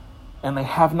 And they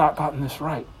have not gotten this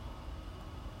right.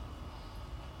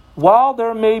 While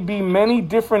there may be many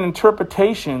different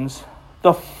interpretations,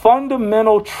 the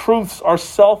fundamental truths are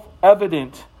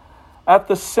self-evident. At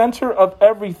the center of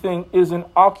everything is an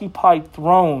occupied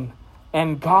throne,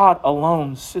 and God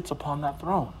alone sits upon that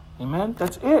throne. Amen?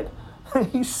 That's it.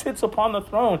 He sits upon the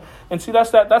throne. And see,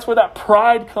 that's where that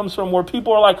pride comes from, where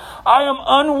people are like, I am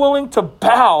unwilling to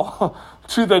bow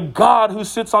to the God who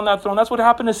sits on that throne. That's what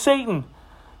happened to Satan.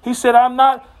 He said, I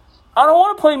don't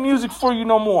want to play music for you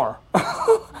no more.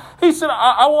 He said,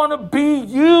 I want to be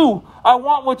you. I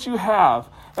want what you have.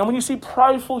 And when you see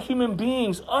prideful human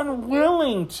beings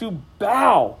unwilling to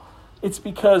bow, it's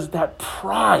because that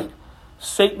pride,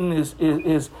 Satan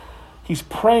he's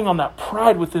preying on that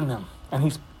pride within them, and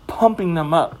he's pumping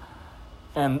them up.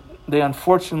 And they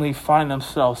unfortunately find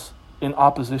themselves in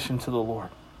opposition to the Lord.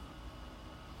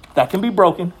 That can be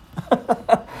broken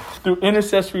through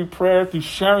intercessory prayer, through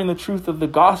sharing the truth of the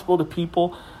gospel to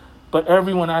people. But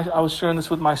everyone, I was sharing this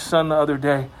with my son the other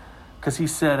day, because he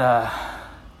said,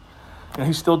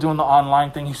 he's still doing the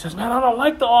online thing. He says, man, I don't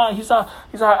like the online.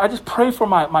 I just pray for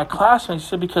my classmates. He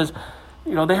said, because,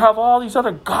 they have all these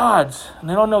other gods and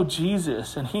they don't know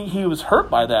Jesus. And he was hurt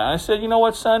by that. And I said, you know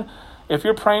what, son? If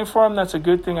you're praying for them, that's a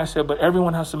good thing. I said, but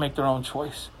everyone has to make their own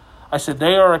choice. I said,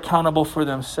 they are accountable for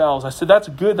themselves. I said, that's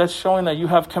good. That's showing that you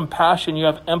have compassion. You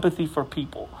have empathy for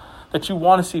people, that you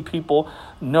want to see people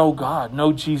know God,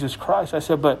 know Jesus Christ. I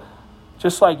said, but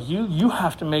just like you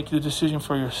have to make the decision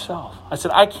for yourself. I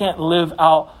said, I can't live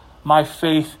out my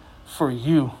faith for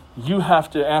you. You have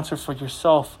to answer for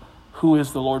yourself who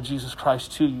is the Lord Jesus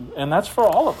Christ to you. And that's for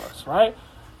all of us, right?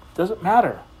 Doesn't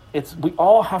matter. We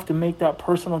all have to make that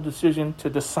personal decision to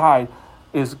decide,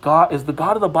 is the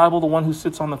God of the Bible the one who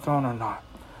sits on the throne or not?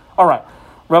 All right.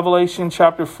 Revelation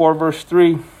chapter 4, verse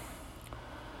 3.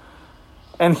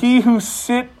 And he who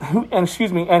sat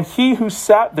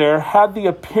there had the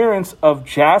appearance of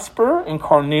jasper and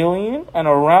carnelian, and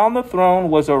around the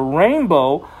throne was a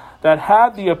rainbow that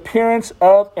had the appearance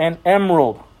of an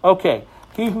emerald. Okay,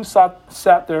 he who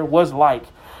sat there was like.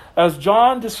 As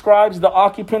John describes the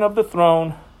occupant of the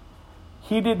throne,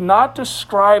 he did not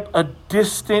describe a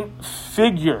distant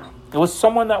figure. It was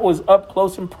someone that was up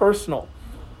close and personal.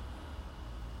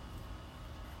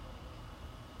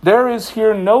 There is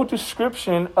here no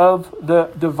description of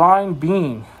the divine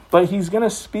being, but he's going to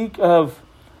speak of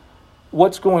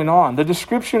what's going on. The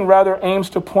description rather aims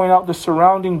to point out the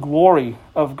surrounding glory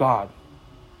of God.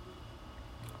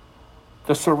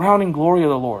 The surrounding glory of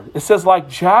the Lord. It says like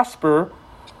jasper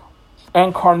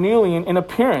and carnelian in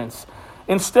appearance.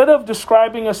 Instead of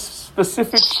describing a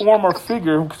specific form or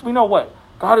figure, because we know what?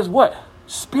 God is what?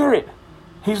 Spirit.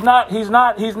 He's not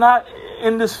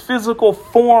in this physical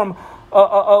form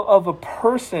of a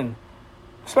person,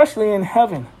 especially in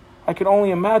heaven. I can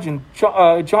only imagine.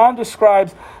 John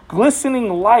describes glistening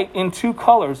light in two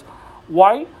colors.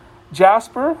 White,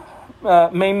 jasper,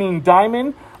 may mean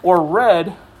diamond, or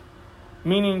red,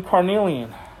 meaning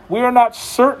carnelian. We are not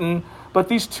certain, but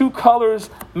these two colors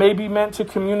may be meant to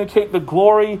communicate the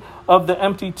glory of the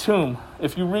empty tomb.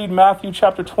 If you read Matthew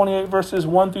chapter 28, verses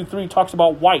 1 through 3, it talks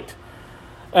about white.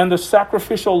 And the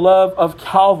sacrificial love of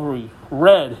Calvary,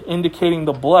 red, indicating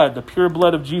the blood, the pure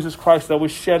blood of Jesus Christ that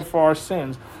was shed for our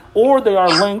sins. Or they are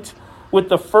linked with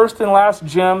the first and last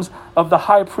gems of the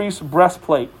high priest's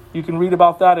breastplate. You can read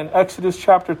about that in Exodus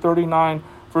chapter 39,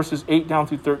 verses 8 down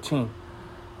through 13.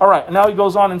 All right, and now he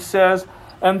goes on and says,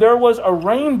 and there was a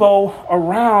rainbow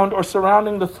around or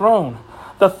surrounding the throne.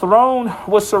 The throne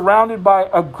was surrounded by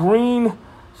a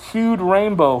green-hued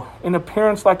rainbow in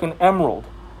appearance like an emerald.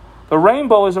 The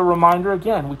rainbow is a reminder,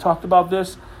 again, we talked about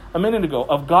this a minute ago,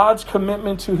 of God's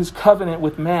commitment to his covenant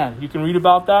with man. You can read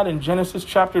about that in Genesis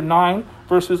chapter 9,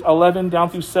 verses 11 down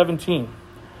through 17.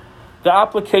 The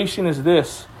application is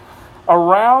this.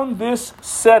 Around this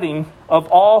setting of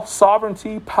all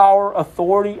sovereignty, power,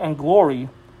 authority, and glory,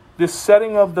 this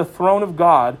setting of the throne of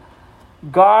God,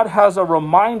 God has a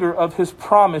reminder of his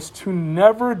promise to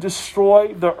never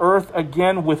destroy the earth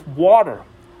again with water.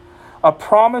 A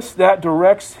promise that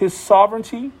directs his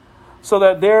sovereignty so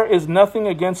that there is nothing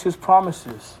against his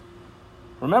promises.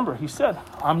 Remember, he said,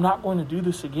 I'm not going to do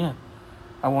this again.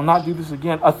 I will not do this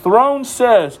again. A throne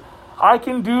says, I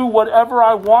can do whatever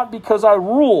I want because I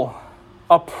rule.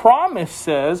 A promise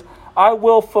says, I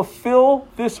will fulfill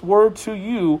this word to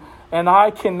you, and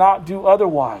I cannot do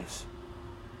otherwise.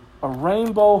 A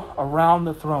rainbow around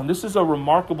the throne. This is a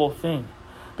remarkable thing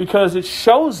because it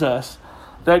shows us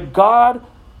that God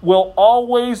will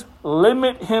always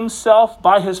limit himself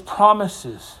by his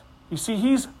promises. You see,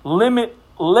 he's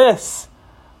limitless,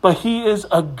 but he is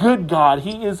a good God.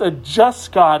 He is a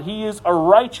just God. He is a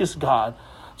righteous God.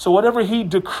 So whatever he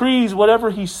decrees, whatever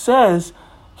he says,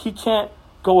 he can't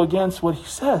go against what he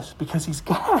says because he's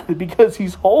God, because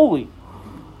he's holy.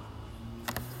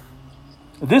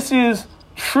 This is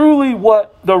truly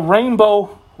what the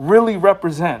rainbow really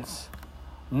represents.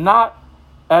 Not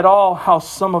at all how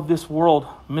some of this world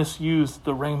misused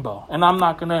the rainbow. And I'm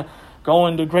not going to go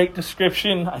into great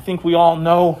description. I think we all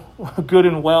know good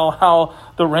and well how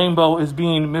the rainbow is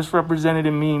being misrepresented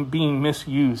and being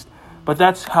misused. But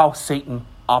that's how Satan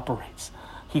operates.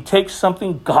 He takes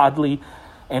something godly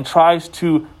and tries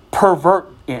to pervert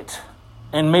it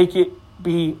and make it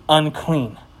be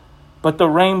unclean. But the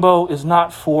rainbow is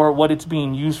not for what it's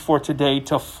being used for today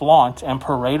to flaunt and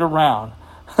parade around.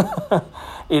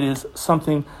 It is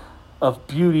something of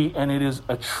beauty, and it is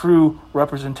a true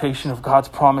representation of God's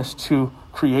promise to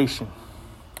creation.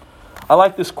 I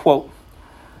like this quote.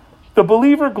 The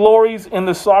believer glories in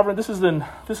the sovereign. This is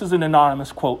an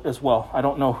anonymous quote as well. I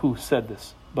don't know who said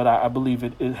this, but I believe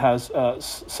it has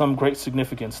some great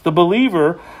significance. The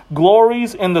believer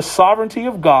glories in the sovereignty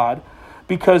of God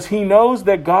because he knows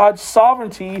that God's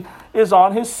sovereignty is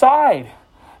on his side.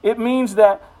 It means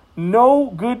that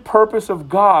no good purpose of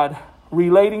God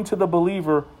relating to the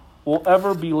believer will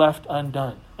ever be left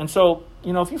undone. And so,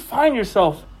 if you find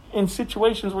yourself in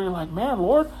situations where you're like, man,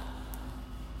 Lord,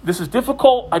 this is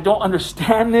difficult. I don't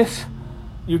understand this.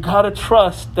 You got to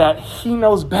trust that he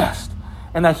knows best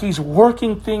and that he's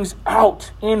working things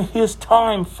out in his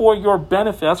time for your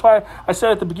benefit. That's why I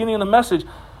said at the beginning of the message,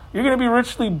 you're going to be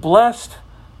richly blessed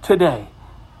today.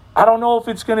 I don't know if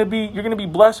you're going to be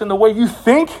blessed in the way you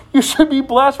think you should be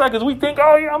blessed, right? Because we think,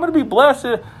 oh yeah, I'm going to be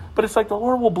blessed. But it's like the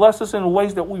Lord will bless us in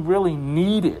ways that we really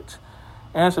need it.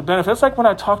 And it's a benefit. It's like when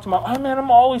I talk to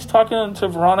I'm always talking to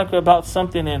Veronica about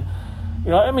something. And,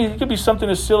 it could be something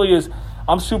as silly as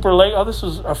I'm super late. Oh, this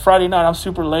was a Friday night. I'm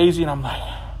super lazy. And I'm like,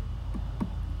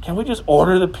 can we just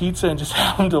order the pizza and just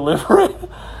have them deliver it?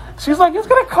 She's like, it's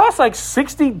going to cost like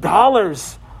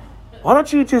 $60. Why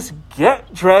don't you just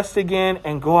get dressed again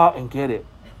and go out and get it?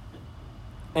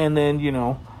 And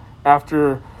then,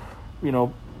 after,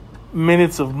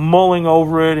 minutes of mulling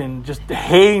over it and just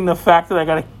hating the fact that I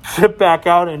got to sit back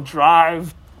out and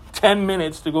drive 10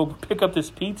 minutes to go pick up this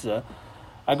pizza,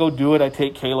 I go do it. I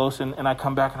take Kalos and I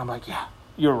come back and I'm like, yeah,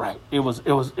 you're right. It was,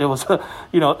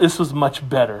 this was much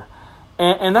better.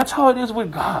 And that's how it is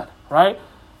with God, right?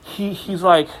 He's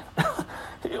like,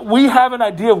 we have an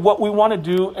idea of what we want to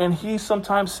do, and he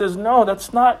sometimes says, no,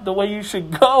 that's not the way you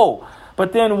should go.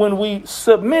 But then when we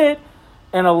submit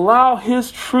and allow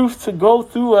his truth to go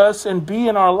through us and be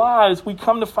in our lives, we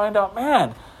come to find out,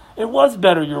 man, it was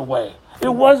better your way. It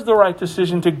was the right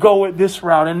decision to go at this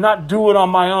route and not do it on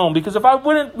my own. Because if I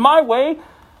went my way,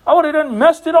 I would have done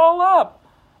messed it all up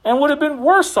and would have been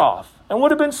worse off and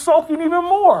would have been sulking even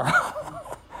more.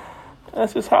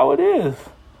 That's just how it is.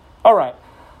 All right.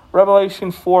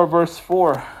 Revelation 4, verse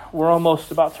 4. We're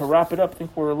almost about to wrap it up. I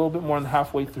think we're a little bit more than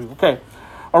halfway through. Okay.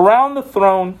 Around the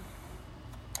throne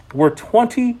were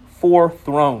 24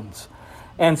 thrones,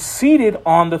 and seated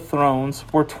on the thrones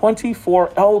were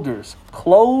 24 elders,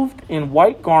 clothed in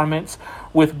white garments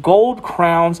with gold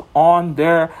crowns on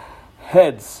their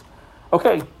heads.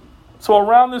 Okay. So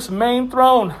around this main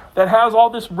throne that has all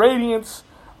this radiance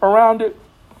around it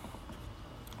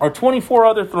are 24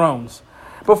 other thrones.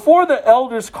 Before the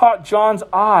elders caught John's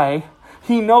eye,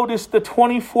 he noticed the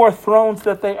 24 thrones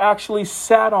that they actually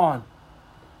sat on.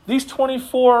 These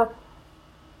 24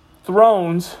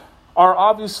 thrones are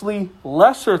obviously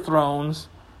lesser thrones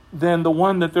than the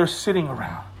one that they're sitting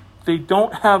around. They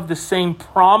don't have the same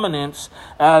prominence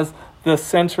as the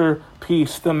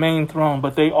centerpiece, the main throne,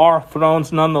 but they are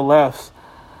thrones nonetheless.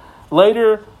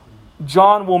 Later,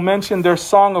 John will mention their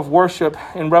song of worship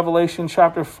in Revelation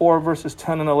chapter 4, verses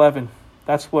 10 and 11.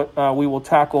 That's what we will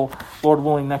tackle, Lord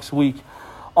willing, next week.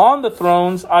 On the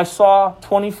thrones, I saw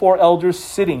 24 elders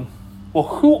sitting. Well,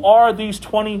 who are these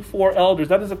 24 elders?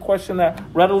 That is a question that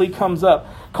readily comes up.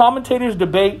 Commentators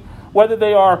debate whether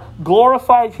they are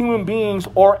glorified human beings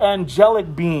or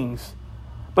angelic beings.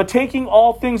 But taking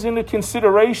all things into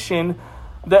consideration,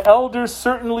 the elders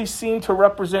certainly seem to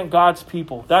represent God's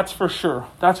people. That's for sure.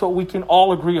 That's what we can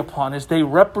all agree upon, is they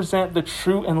represent the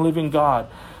true and living God.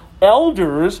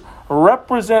 Elders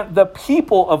represent the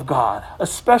people of God,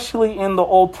 especially in the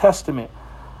Old Testament.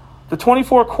 The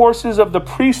 24 courses of the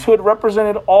priesthood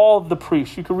represented all of the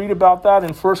priests. You can read about that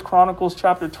in 1 Chronicles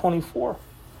chapter 24.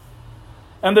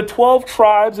 And the 12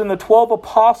 tribes and the 12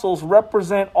 apostles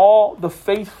represent all the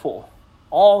faithful.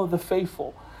 All of the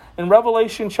faithful. In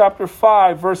Revelation chapter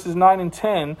 5, verses 9 and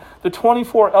 10, the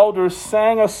 24 elders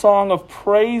sang a song of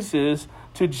praises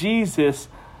to Jesus,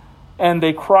 and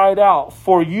they cried out,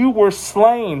 "For you were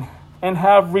slain and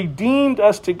have redeemed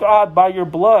us to God by your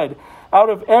blood, out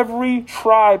of every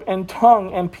tribe and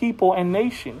tongue and people and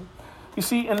nation." You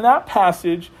see, in that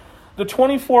passage, the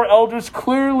 24 elders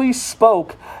clearly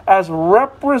spoke as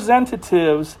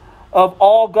representatives of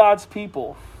all God's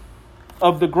people,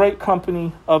 of the great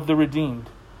company of the redeemed.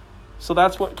 So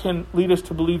that's what can lead us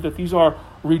to believe that these are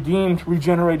redeemed,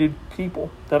 regenerated people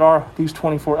that are these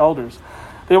 24 elders.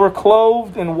 They were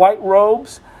clothed in white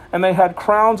robes, and they had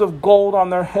crowns of gold on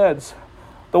their heads.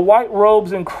 The white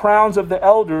robes and crowns of the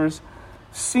elders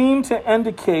seem to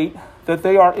indicate that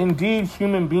they are indeed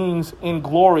human beings in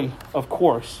glory, of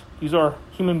course. These are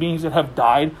human beings that have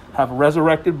died, have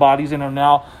resurrected bodies, and are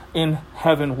now in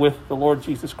heaven with the Lord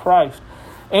Jesus Christ.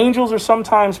 Angels are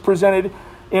sometimes presented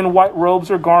in white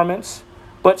robes or garments,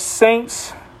 but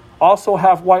saints also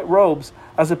have white robes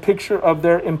as a picture of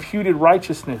their imputed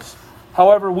righteousness.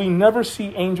 However, we never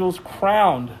see angels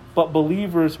crowned, but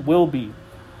believers will be.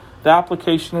 The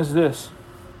application is this.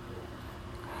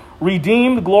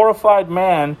 Redeemed, glorified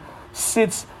man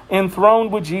sits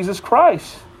enthroned with Jesus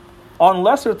Christ. On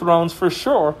lesser thrones for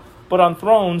sure, but on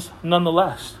thrones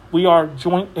nonetheless. We are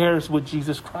joint heirs with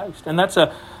Jesus Christ. And that's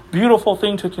a beautiful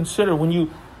thing to consider when you,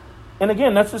 and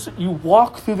again, that's just, you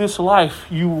walk through this life,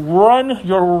 you run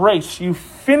your race, you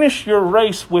finish your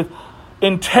race with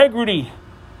integrity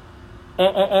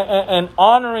and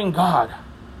honoring God.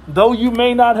 Though you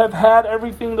may not have had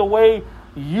everything the way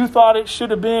you thought it should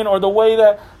have been, or the way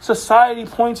that society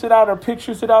points it out or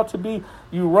pictures it out to be,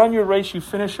 you run your race, you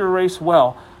finish your race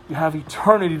well. You have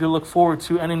eternity to look forward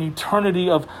to, and an eternity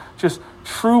of just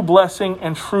true blessing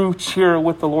and true cheer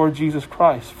with the Lord Jesus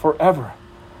Christ forever.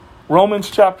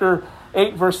 Romans chapter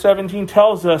 8 verse 17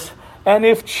 tells us, "And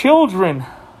if children,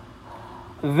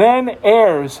 then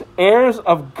heirs, heirs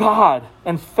of God,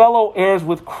 and fellow heirs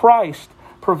with Christ,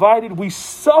 provided we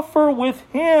suffer with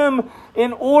him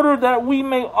in order that we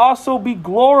may also be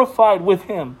glorified with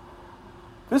him."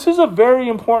 This is a very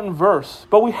important verse,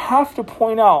 but we have to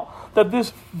point out that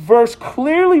this verse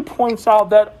clearly points out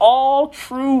that all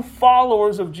true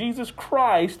followers of Jesus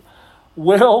Christ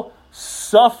will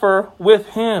suffer with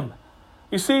him.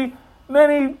 You see,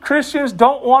 many Christians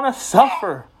don't want to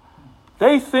suffer.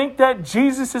 They think that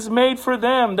Jesus is made for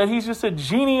them, that he's just a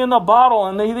genie in a bottle,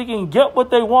 and they can get what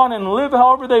they want and live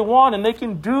however they want, and they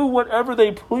can do whatever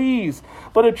they please.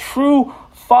 But a true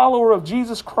follower of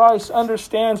Jesus Christ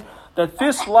understands that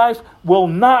this life will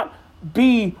not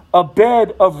be a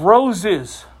bed of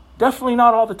roses. Definitely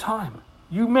not all the time.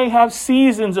 You may have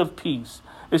seasons of peace.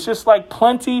 It's just like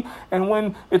plenty and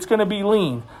when it's going to be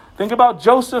lean. Think about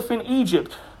Joseph in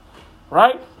Egypt,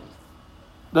 right?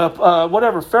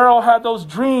 Pharaoh had those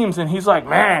dreams, and he's like,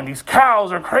 man, these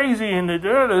cows are crazy, and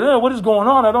what is going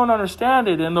on? I don't understand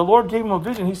it. And the Lord gave him a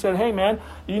vision. He said, hey, man,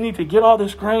 you need to get all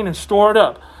this grain and store it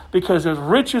up, because as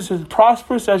rich as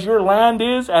prosperous as your land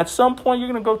is, at some point you're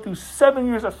going to go through 7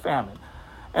 years of famine.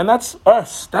 And that's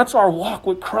us. That's our walk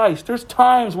with Christ. There's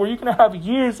times where you're going to have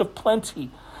years of plenty,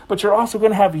 but you're also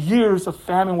going to have years of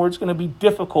famine where it's going to be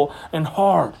difficult and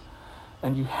hard.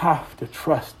 And you have to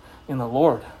trust in the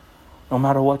Lord no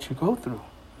matter what you go through.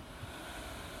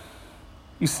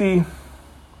 You see,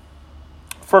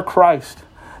 for Christ,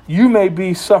 you may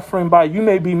be suffering you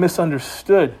may be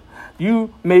misunderstood.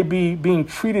 You may be being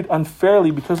treated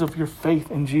unfairly because of your faith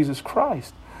in Jesus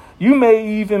Christ. You may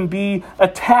even be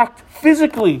attacked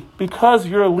physically because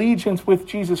of your allegiance with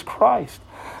Jesus Christ.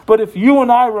 But if you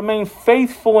and I remain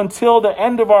faithful until the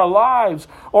end of our lives,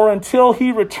 or until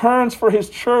he returns for his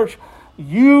church,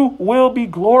 you will be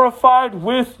glorified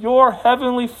with your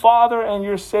heavenly Father and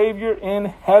your Savior in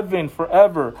heaven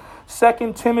forever.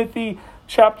 2 Timothy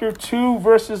chapter 2,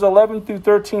 verses 11 through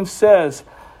 13 says,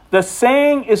 "The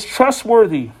saying is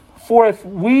trustworthy, For if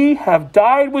we have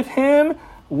died with him,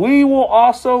 we will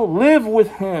also live with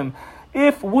him.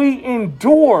 If we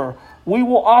endure, we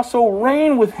will also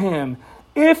reign with him.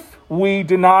 If we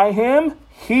deny him,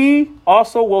 he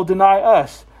also will deny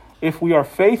us. If we are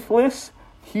faithless,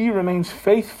 he remains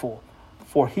faithful,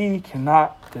 for he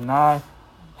cannot deny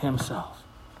himself.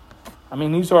 I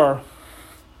mean, these are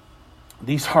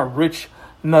rich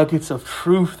nuggets of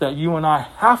truth that you and I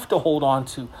have to hold on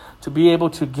to be able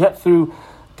to get through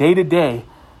day to day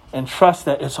and trust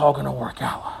that it's all going to work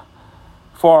out.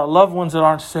 For our loved ones that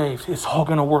aren't saved, it's all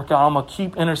going to work out. I'm going to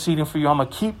keep interceding for you. I'm going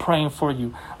to keep praying for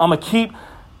you. I'm going to keep,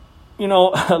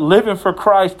 living for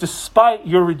Christ despite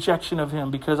your rejection of him,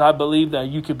 because I believe that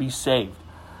you could be saved.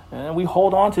 And we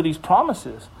hold on to these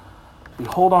promises. We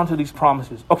hold on to these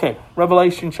promises. Okay,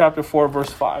 Revelation chapter 4, verse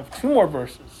 5. 2 more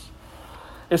verses.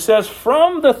 It says,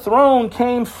 from the throne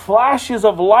came flashes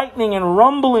of lightning and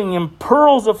rumbling and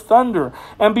pearls of thunder.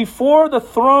 And before the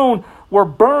throne were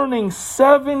burning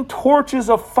 7 torches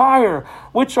of fire,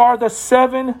 which are the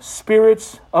 7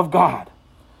 spirits of God.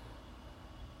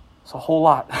 It's a whole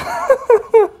lot.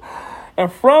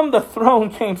 And from the throne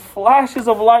came flashes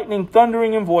of lightning,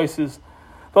 thundering, and voices.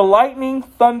 The lightning,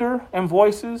 thunder, and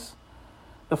voices,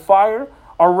 the fire,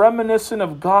 are reminiscent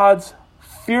of God's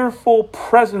fearful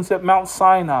presence at Mount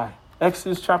Sinai.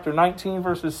 Exodus chapter 19,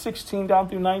 verses 16 down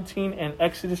through 19, and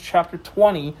Exodus chapter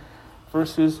 20,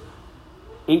 verses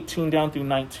 18 down through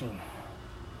 19.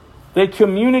 They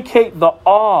communicate the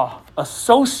awe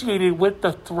associated with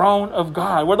the throne of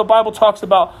God, where the Bible talks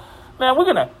about, man, we're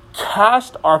going to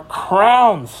cast our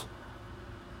crowns.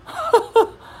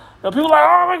 People are like,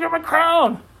 oh, I get my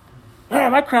crown.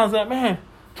 Man, my crown's that,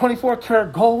 24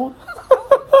 karat gold.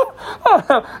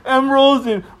 Emeralds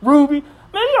and ruby.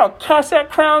 Man, you gotta cast that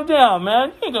crown down, man.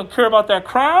 You ain't gonna care about that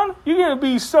crown. You're gonna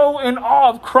be so in awe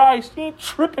of Christ. You ain't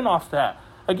tripping off that.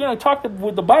 Again,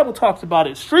 the Bible talks about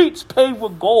it. Streets paved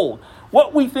with gold.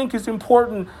 What we think is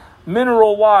important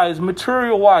mineral-wise,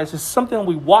 material-wise, is something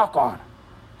we walk on.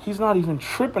 He's not even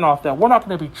tripping off that. We're not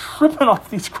going to be tripping off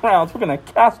these crowns. We're going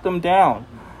to cast them down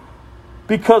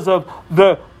because of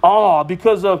the awe,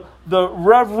 because of the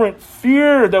reverent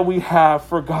fear that we have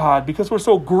for God, because we're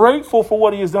so grateful for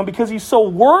what he has done, because he's so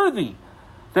worthy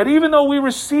that even though we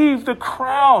receive the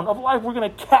crown of life, we're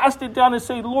going to cast it down and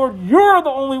say, Lord, you're the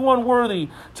only one worthy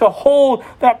to hold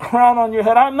that crown on your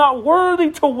head. I'm not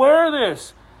worthy to wear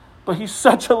this. But he's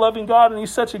such a loving God and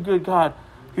he's such a good God.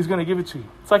 He's going to give it to you.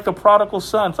 It's like the prodigal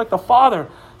son. It's like the father.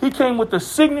 He came with the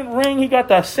signet ring. He got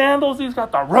the sandals. He's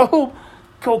got the robe.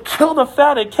 Go kill the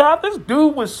fatted calf. This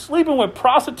dude was sleeping with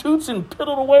prostitutes and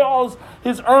piddled away all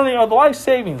his earning of life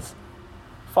savings.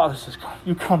 Father says,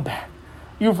 you come back.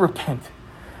 You've repented.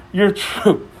 You're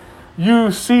true.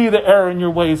 You see the error in your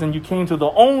ways and you came to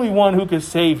the only one who could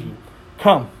save you.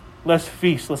 Come, let's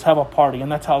feast. Let's have a party.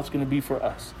 And that's how it's going to be for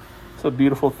us. It's a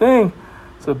beautiful thing.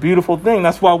 It's a beautiful thing.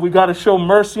 That's why we got to show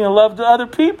mercy and love to other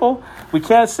people. We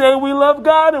can't say we love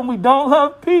God and we don't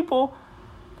love people.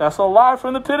 That's a lie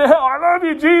from the pit of hell. I love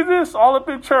you, Jesus. All up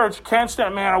in church. Can't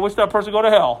stand, man, I wish that person go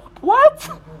to hell. What?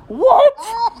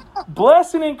 What?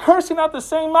 Blessing and cursing out the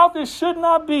same mouth, it should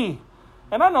not be.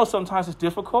 And I know sometimes it's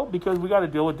difficult because we got to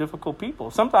deal with difficult people.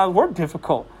 Sometimes we're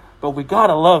difficult, but we got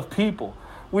to love people.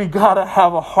 We got to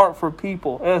have a heart for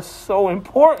people. It's so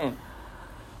important.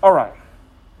 All right.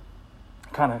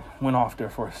 Kind of went off there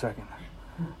for a second.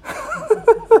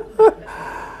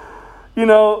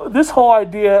 This whole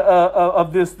idea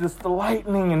of this the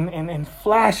lightning and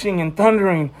flashing and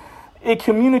thundering, it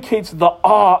communicates the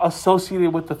awe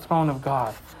associated with the throne of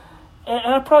God.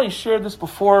 And I probably shared this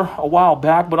before a while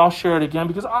back, but I'll share it again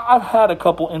because I've had a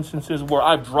couple instances where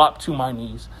I've dropped to my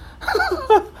knees.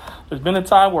 There's been a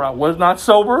time where I was not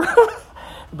sober.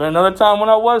 There's been another time when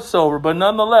I was sober, but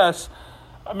nonetheless,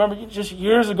 I remember just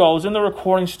years ago, I was in the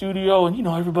recording studio and,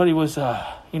 everybody was,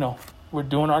 we're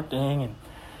doing our thing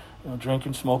and,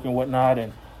 drinking, smoking, whatnot.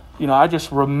 And, I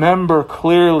just remember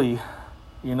clearly,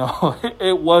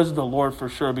 it was the Lord for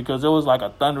sure, because it was like a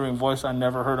thundering voice I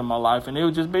never heard in my life. And it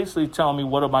was just basically telling me,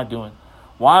 what am I doing?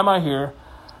 Why am I here?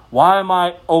 Why am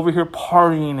I over here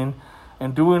partying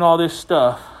and doing all this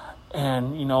stuff?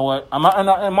 And you know what?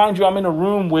 And mind you, I'm in a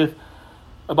room with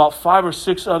about 5 or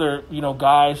 6 other,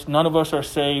 guys. None of us are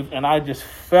saved. And I just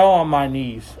fell on my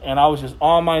knees. And I was just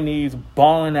on my knees,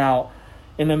 bawling out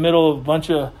in the middle of a bunch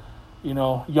of,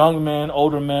 young men,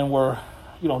 older men where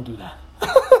you don't do that.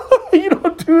 You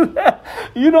don't do that.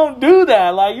 You don't do that.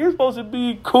 Like, you're supposed to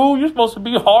be cool. You're supposed to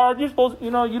be hard. You're supposed to,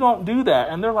 you don't do that.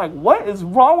 And they're like, what is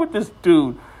wrong with this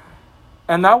dude?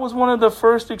 And that was one of the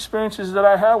first experiences that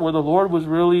I had where the Lord was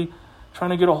really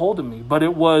trying to get a hold of me. But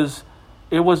it was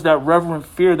it was that reverent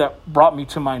fear that brought me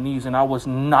to my knees, and I was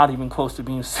not even close to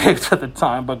being saved at the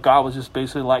time. But God was just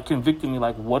basically like convicting me,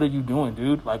 like, what are you doing,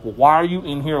 dude? Like, why are you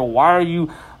in here? Why are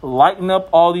you lighting up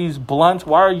all these blunts?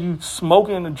 Why are you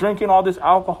smoking and drinking all this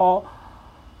alcohol?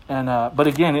 And but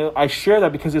again, I share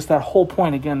that because it's that whole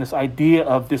point, again, this idea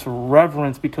of this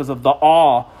reverence because of the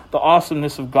awe, the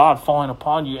awesomeness of God falling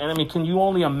upon you. And I mean, can you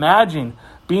only imagine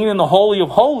being in the Holy of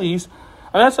Holies?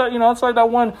 And that's, it's like that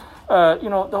one,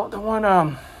 the one,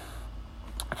 I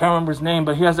can't remember his name,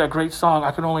 but he has that great song,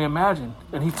 I Can Only Imagine.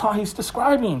 And he's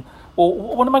describing, well,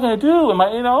 what am I going to do? And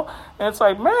it's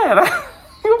like, man,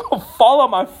 you're going to fall on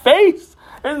my face.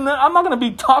 And I'm not going to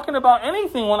be talking about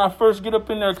anything when I first get up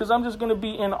in there, because I'm just going to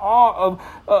be in awe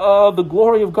of the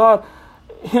glory of God,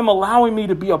 him allowing me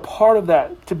to be a part of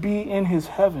that, to be in his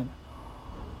heaven.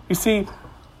 You see,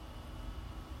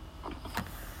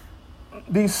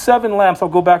 these 7 lamps, I'll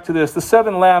go back to this. The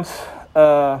 7 lamps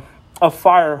of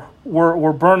fire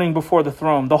were burning before the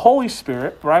throne. The Holy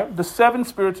Spirit, right? The 7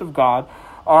 spirits of God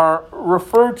are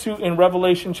referred to in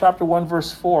Revelation chapter 1,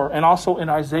 verse 4, and also in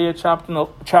Isaiah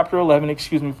chapter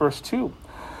 11, verse 2.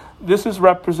 This is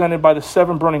represented by the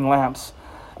 7 burning lamps.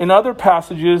 In other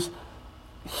passages,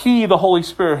 the Holy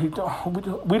Spirit,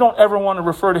 we don't ever want to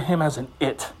refer to him as an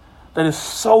it. That is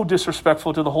so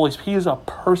disrespectful to the Holy Spirit. He is a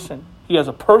person. He has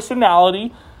a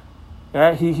personality.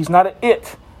 Right? He's not an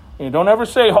it. You don't ever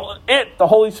say it, the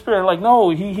Holy Spirit. Like, no,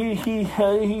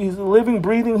 he's living,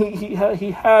 breathing.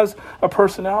 He has a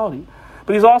personality.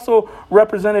 But he's also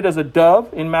represented as a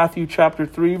dove in Matthew chapter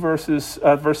 3, verse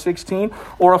 16,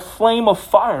 or a flame of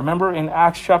fire. Remember in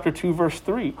Acts chapter 2, verse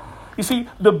 3. You see,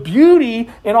 the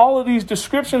beauty in all of these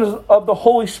descriptions of the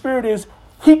Holy Spirit is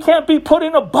he can't be put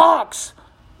in a box.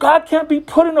 God can't be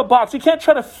put in a box. You can't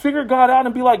try to figure God out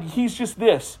and be like, he's just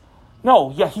this.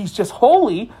 No, yeah, he's just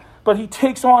holy, but he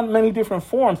takes on many different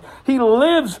forms. He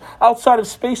lives outside of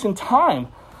space and time.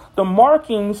 The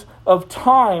markings of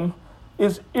time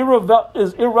is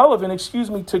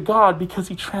irrelevant, to God, because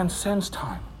he transcends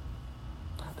time.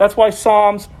 That's why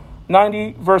Psalms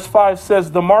 90 verse 5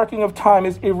 says the marking of time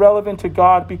is irrelevant to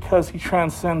God because he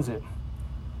transcends it.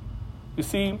 You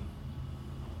see,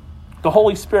 the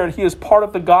Holy Spirit, he is part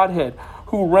of the Godhead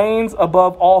who reigns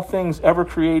above all things ever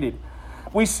created.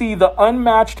 We see the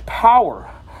unmatched power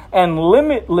and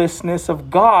limitlessness of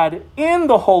God in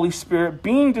the Holy Spirit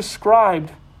being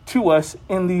described to us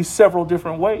in these several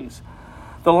different ways.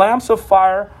 The lamps of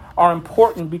fire are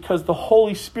important because the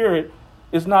Holy Spirit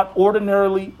is not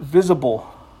ordinarily visible.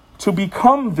 To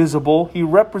become visible, he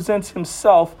represents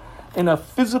himself in a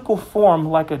physical form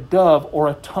like a dove or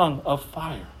a tongue of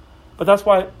fire. But that's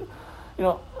why,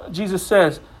 Jesus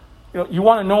says, you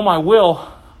want to know my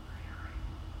will,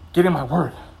 get in my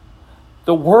word.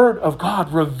 The word of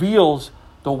God reveals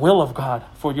the will of God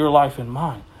for your life and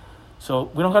mine.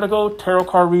 So we don't got to go tarot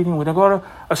card reading. We don't go to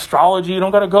astrology. You don't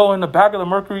got to go in the back of the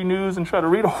Mercury News and try to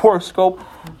read a horoscope.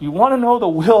 You want to know the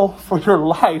will for your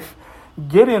life,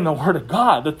 get in the word of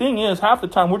God. The thing is, half the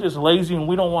time we're just lazy and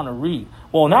we don't want to read.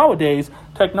 Well, nowadays,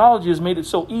 technology has made it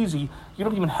so easy, you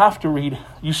don't even have to read.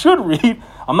 You should read.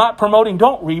 I'm not promoting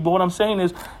don't read, but what I'm saying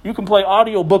is you can play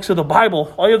audio books of the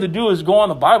Bible. All you have to do is go on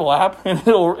the Bible app and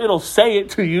it'll say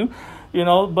it to you,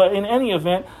 But in any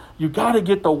event, you got to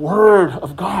get the word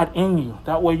of God in you.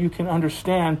 That way you can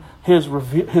understand his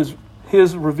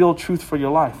revealed truth for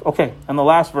your life. Okay, and the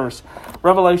last verse,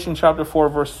 Revelation chapter 4,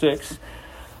 verse 6.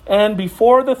 And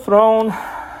before the throne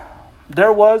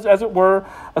there was, as it were,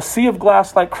 a sea of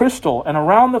glass like crystal, and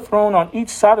around the throne on each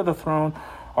side of the throne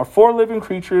are 4 living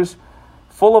creatures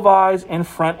full of eyes in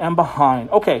front and behind.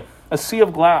 Okay, a sea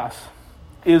of glass.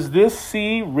 Is this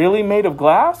sea really made of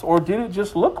glass, or did it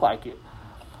just look like it?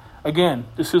 Again,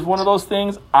 this is one of those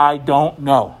things I don't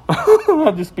know.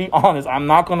 I'll just be honest. I'm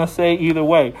not going to say either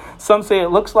way. Some say it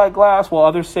looks like glass, while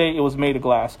others say it was made of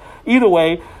glass. Either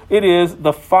way, it is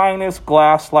the finest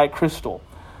glass like crystal.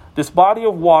 This body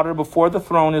of water before the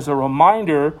throne is a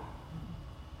reminder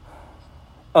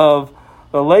of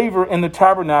the laver in the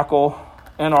tabernacle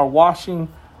and our washing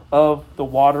of the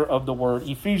water of the word.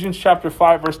 Ephesians chapter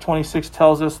 5, verse 26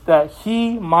 tells us that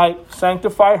he might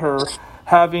sanctify her,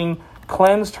 having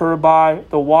cleansed her by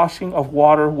the washing of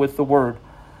water with the word.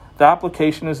 The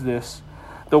application is this.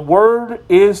 The word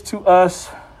is to us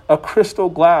a crystal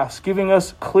glass, giving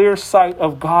us clear sight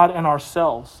of God and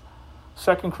ourselves.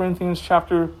 2 Corinthians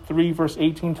chapter 3, verse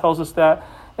 18 tells us that.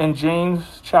 And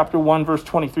James chapter 1, verse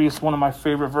 23 is one of my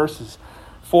favorite verses.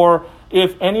 For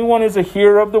if anyone is a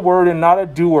hearer of the word and not a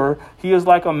doer, he is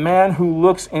like a man who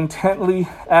looks intently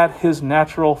at his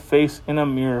natural face in a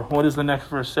mirror. What does the next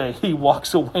verse say? He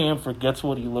walks away and forgets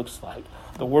what he looks like.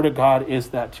 The Word of God is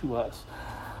that to us.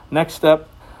 Next step,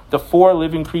 the 4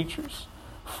 living creatures,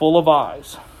 full of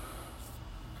eyes.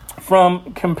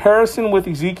 From comparison with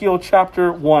Ezekiel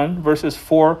chapter 1, verses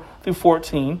 4 through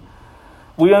 14,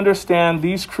 we understand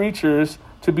these creatures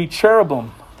to be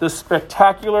cherubim, the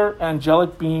spectacular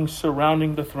angelic beings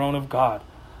surrounding the throne of God.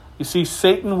 You see,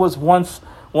 Satan was once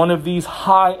one of these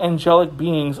high angelic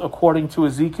beings, according to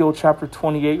Ezekiel chapter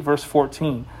 28, verse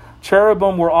 14.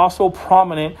 Cherubim were also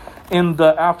prominent in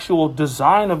the actual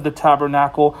design of the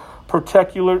tabernacle,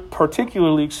 particularly,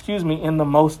 in the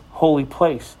most holy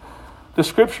place. The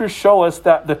scriptures show us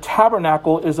that the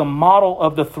tabernacle is a model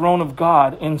of the throne of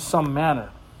God in some manner.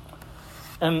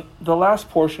 And the last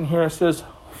portion here says,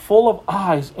 full of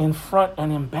eyes in front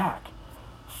and in back,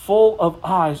 full of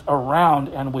eyes around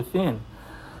and within.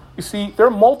 You see, their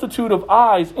multitude of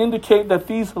eyes indicate that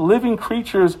these living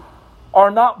creatures are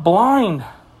not blind.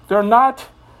 They're not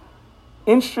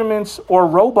instruments or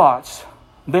robots.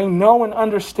 They know and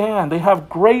understand. They have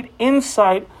great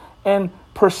insight and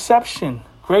perception,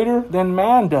 greater than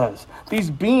man does. These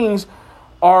beings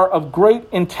are of great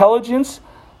intelligence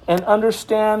and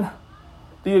understand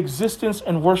the existence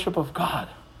and worship of God.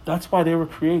 That's why they were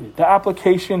created. The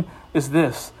application is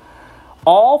this.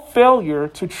 All failure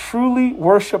to truly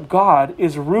worship God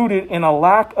is rooted in a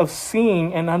lack of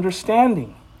seeing and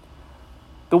understanding.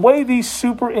 The way these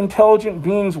super intelligent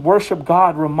beings worship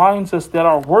God reminds us that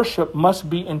our worship must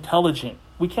be intelligent.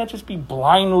 We can't just be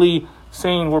blindly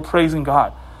saying we're praising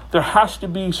God. There has to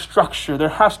be structure. There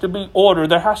has to be order.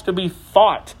 There has to be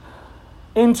thought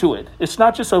into it. It's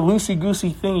not just a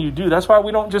loosey-goosey thing you do. That's why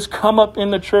we don't just come up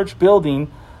in the church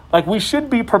building. Like, we should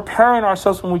be preparing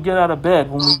ourselves when we get out of bed,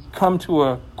 when we come to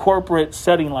a corporate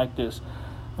setting like this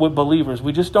with believers.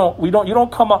 You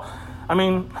don't come up. I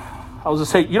mean, I was going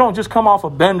to say, you don't just come off a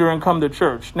bender and come to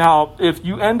church. Now, if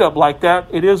you end up like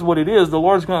that, it is what it is. The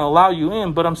Lord's going to allow you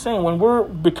in. But I'm saying when we're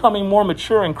becoming more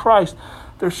mature in Christ,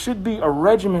 there should be a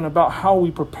regimen about how we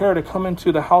prepare to come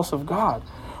into the house of God.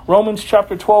 Romans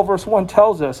chapter 12, verse 1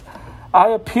 tells us, I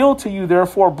appeal to you,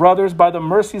 therefore, brothers, by the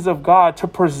mercies of God, to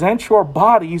present your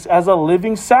bodies as a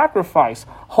living sacrifice,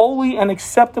 holy and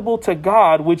acceptable to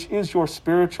God, which is your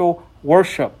spiritual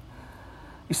worship.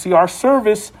 You see, our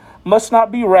service must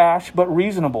not be rash, but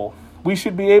reasonable. We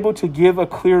should be able to give a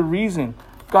clear reason.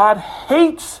 God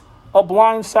hates a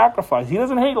blind sacrifice. He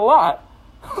doesn't hate a lot,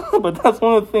 but that's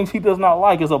one of the things he does not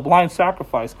like is a blind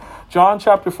sacrifice. John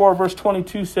chapter 4, verse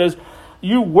 22 says,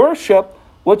 you worship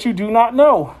what you do not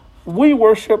know. We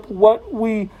worship what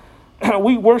we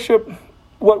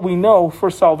know,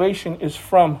 for salvation is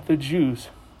from the Jews.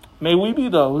 May we be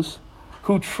those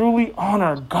who truly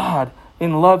honor God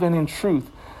in love and in truth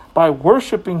by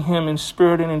worshiping him in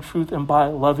spirit and in truth and by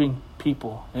loving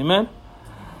people. Amen.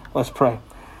 Let's pray.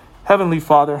 Heavenly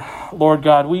Father, Lord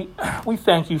God, we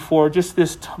thank you for just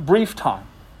this brief time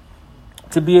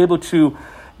to be able to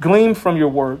glean from your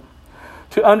word,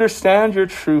 to understand your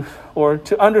truth, or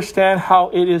to understand how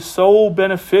it is so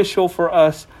beneficial for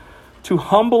us to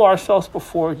humble ourselves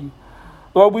before you.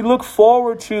 Lord, we look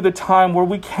forward to the time where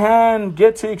we can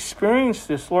get to experience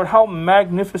this. Lord, how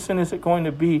magnificent is it going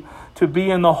to be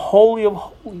in the Holy of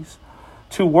Holies,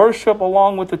 to worship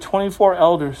along with the 24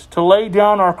 elders, to lay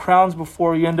down our crowns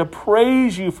before you and to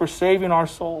praise you for saving our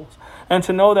souls, and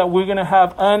to know that we're going to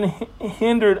have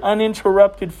unhindered,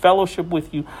 uninterrupted fellowship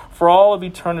with you for all of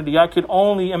eternity. I could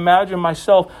only imagine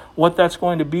myself what that's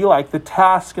going to be like, the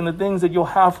task and the things that you'll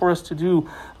have for us to do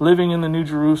living in the New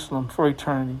Jerusalem for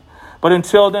eternity. But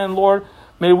until then, Lord,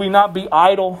 may we not be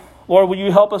idle. Lord, will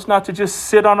you help us not to just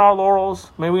sit on our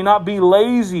laurels? May we not be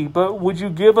lazy, but would you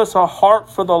give us a heart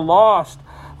for the lost?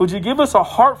 Would you give us a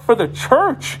heart for the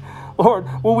church? Lord,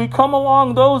 will we come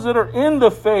along those that are in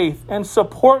the faith and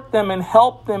support them and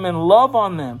help them and love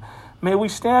on them? May we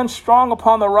stand strong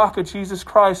upon the rock of Jesus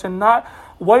Christ and not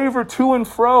waver to and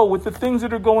fro with the things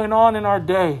that are going on in our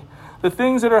day, the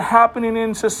things that are happening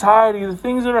in society, the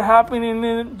things that are happening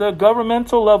in the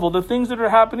governmental level, the things that are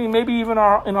happening maybe even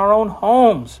in our own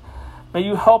homes. May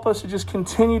you help us to just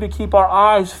continue to keep our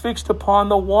eyes fixed upon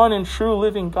the one and true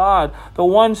living God, the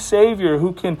one Savior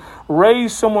who can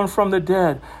raise someone from the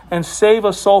dead and save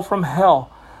a soul from hell.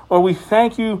 Lord, we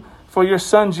thank you for your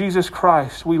Son, Jesus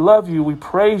Christ. We love you. We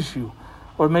praise you.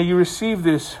 Lord, may you receive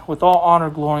this with all honor,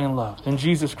 glory, and love. In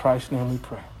Jesus Christ's name we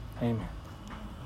pray. Amen.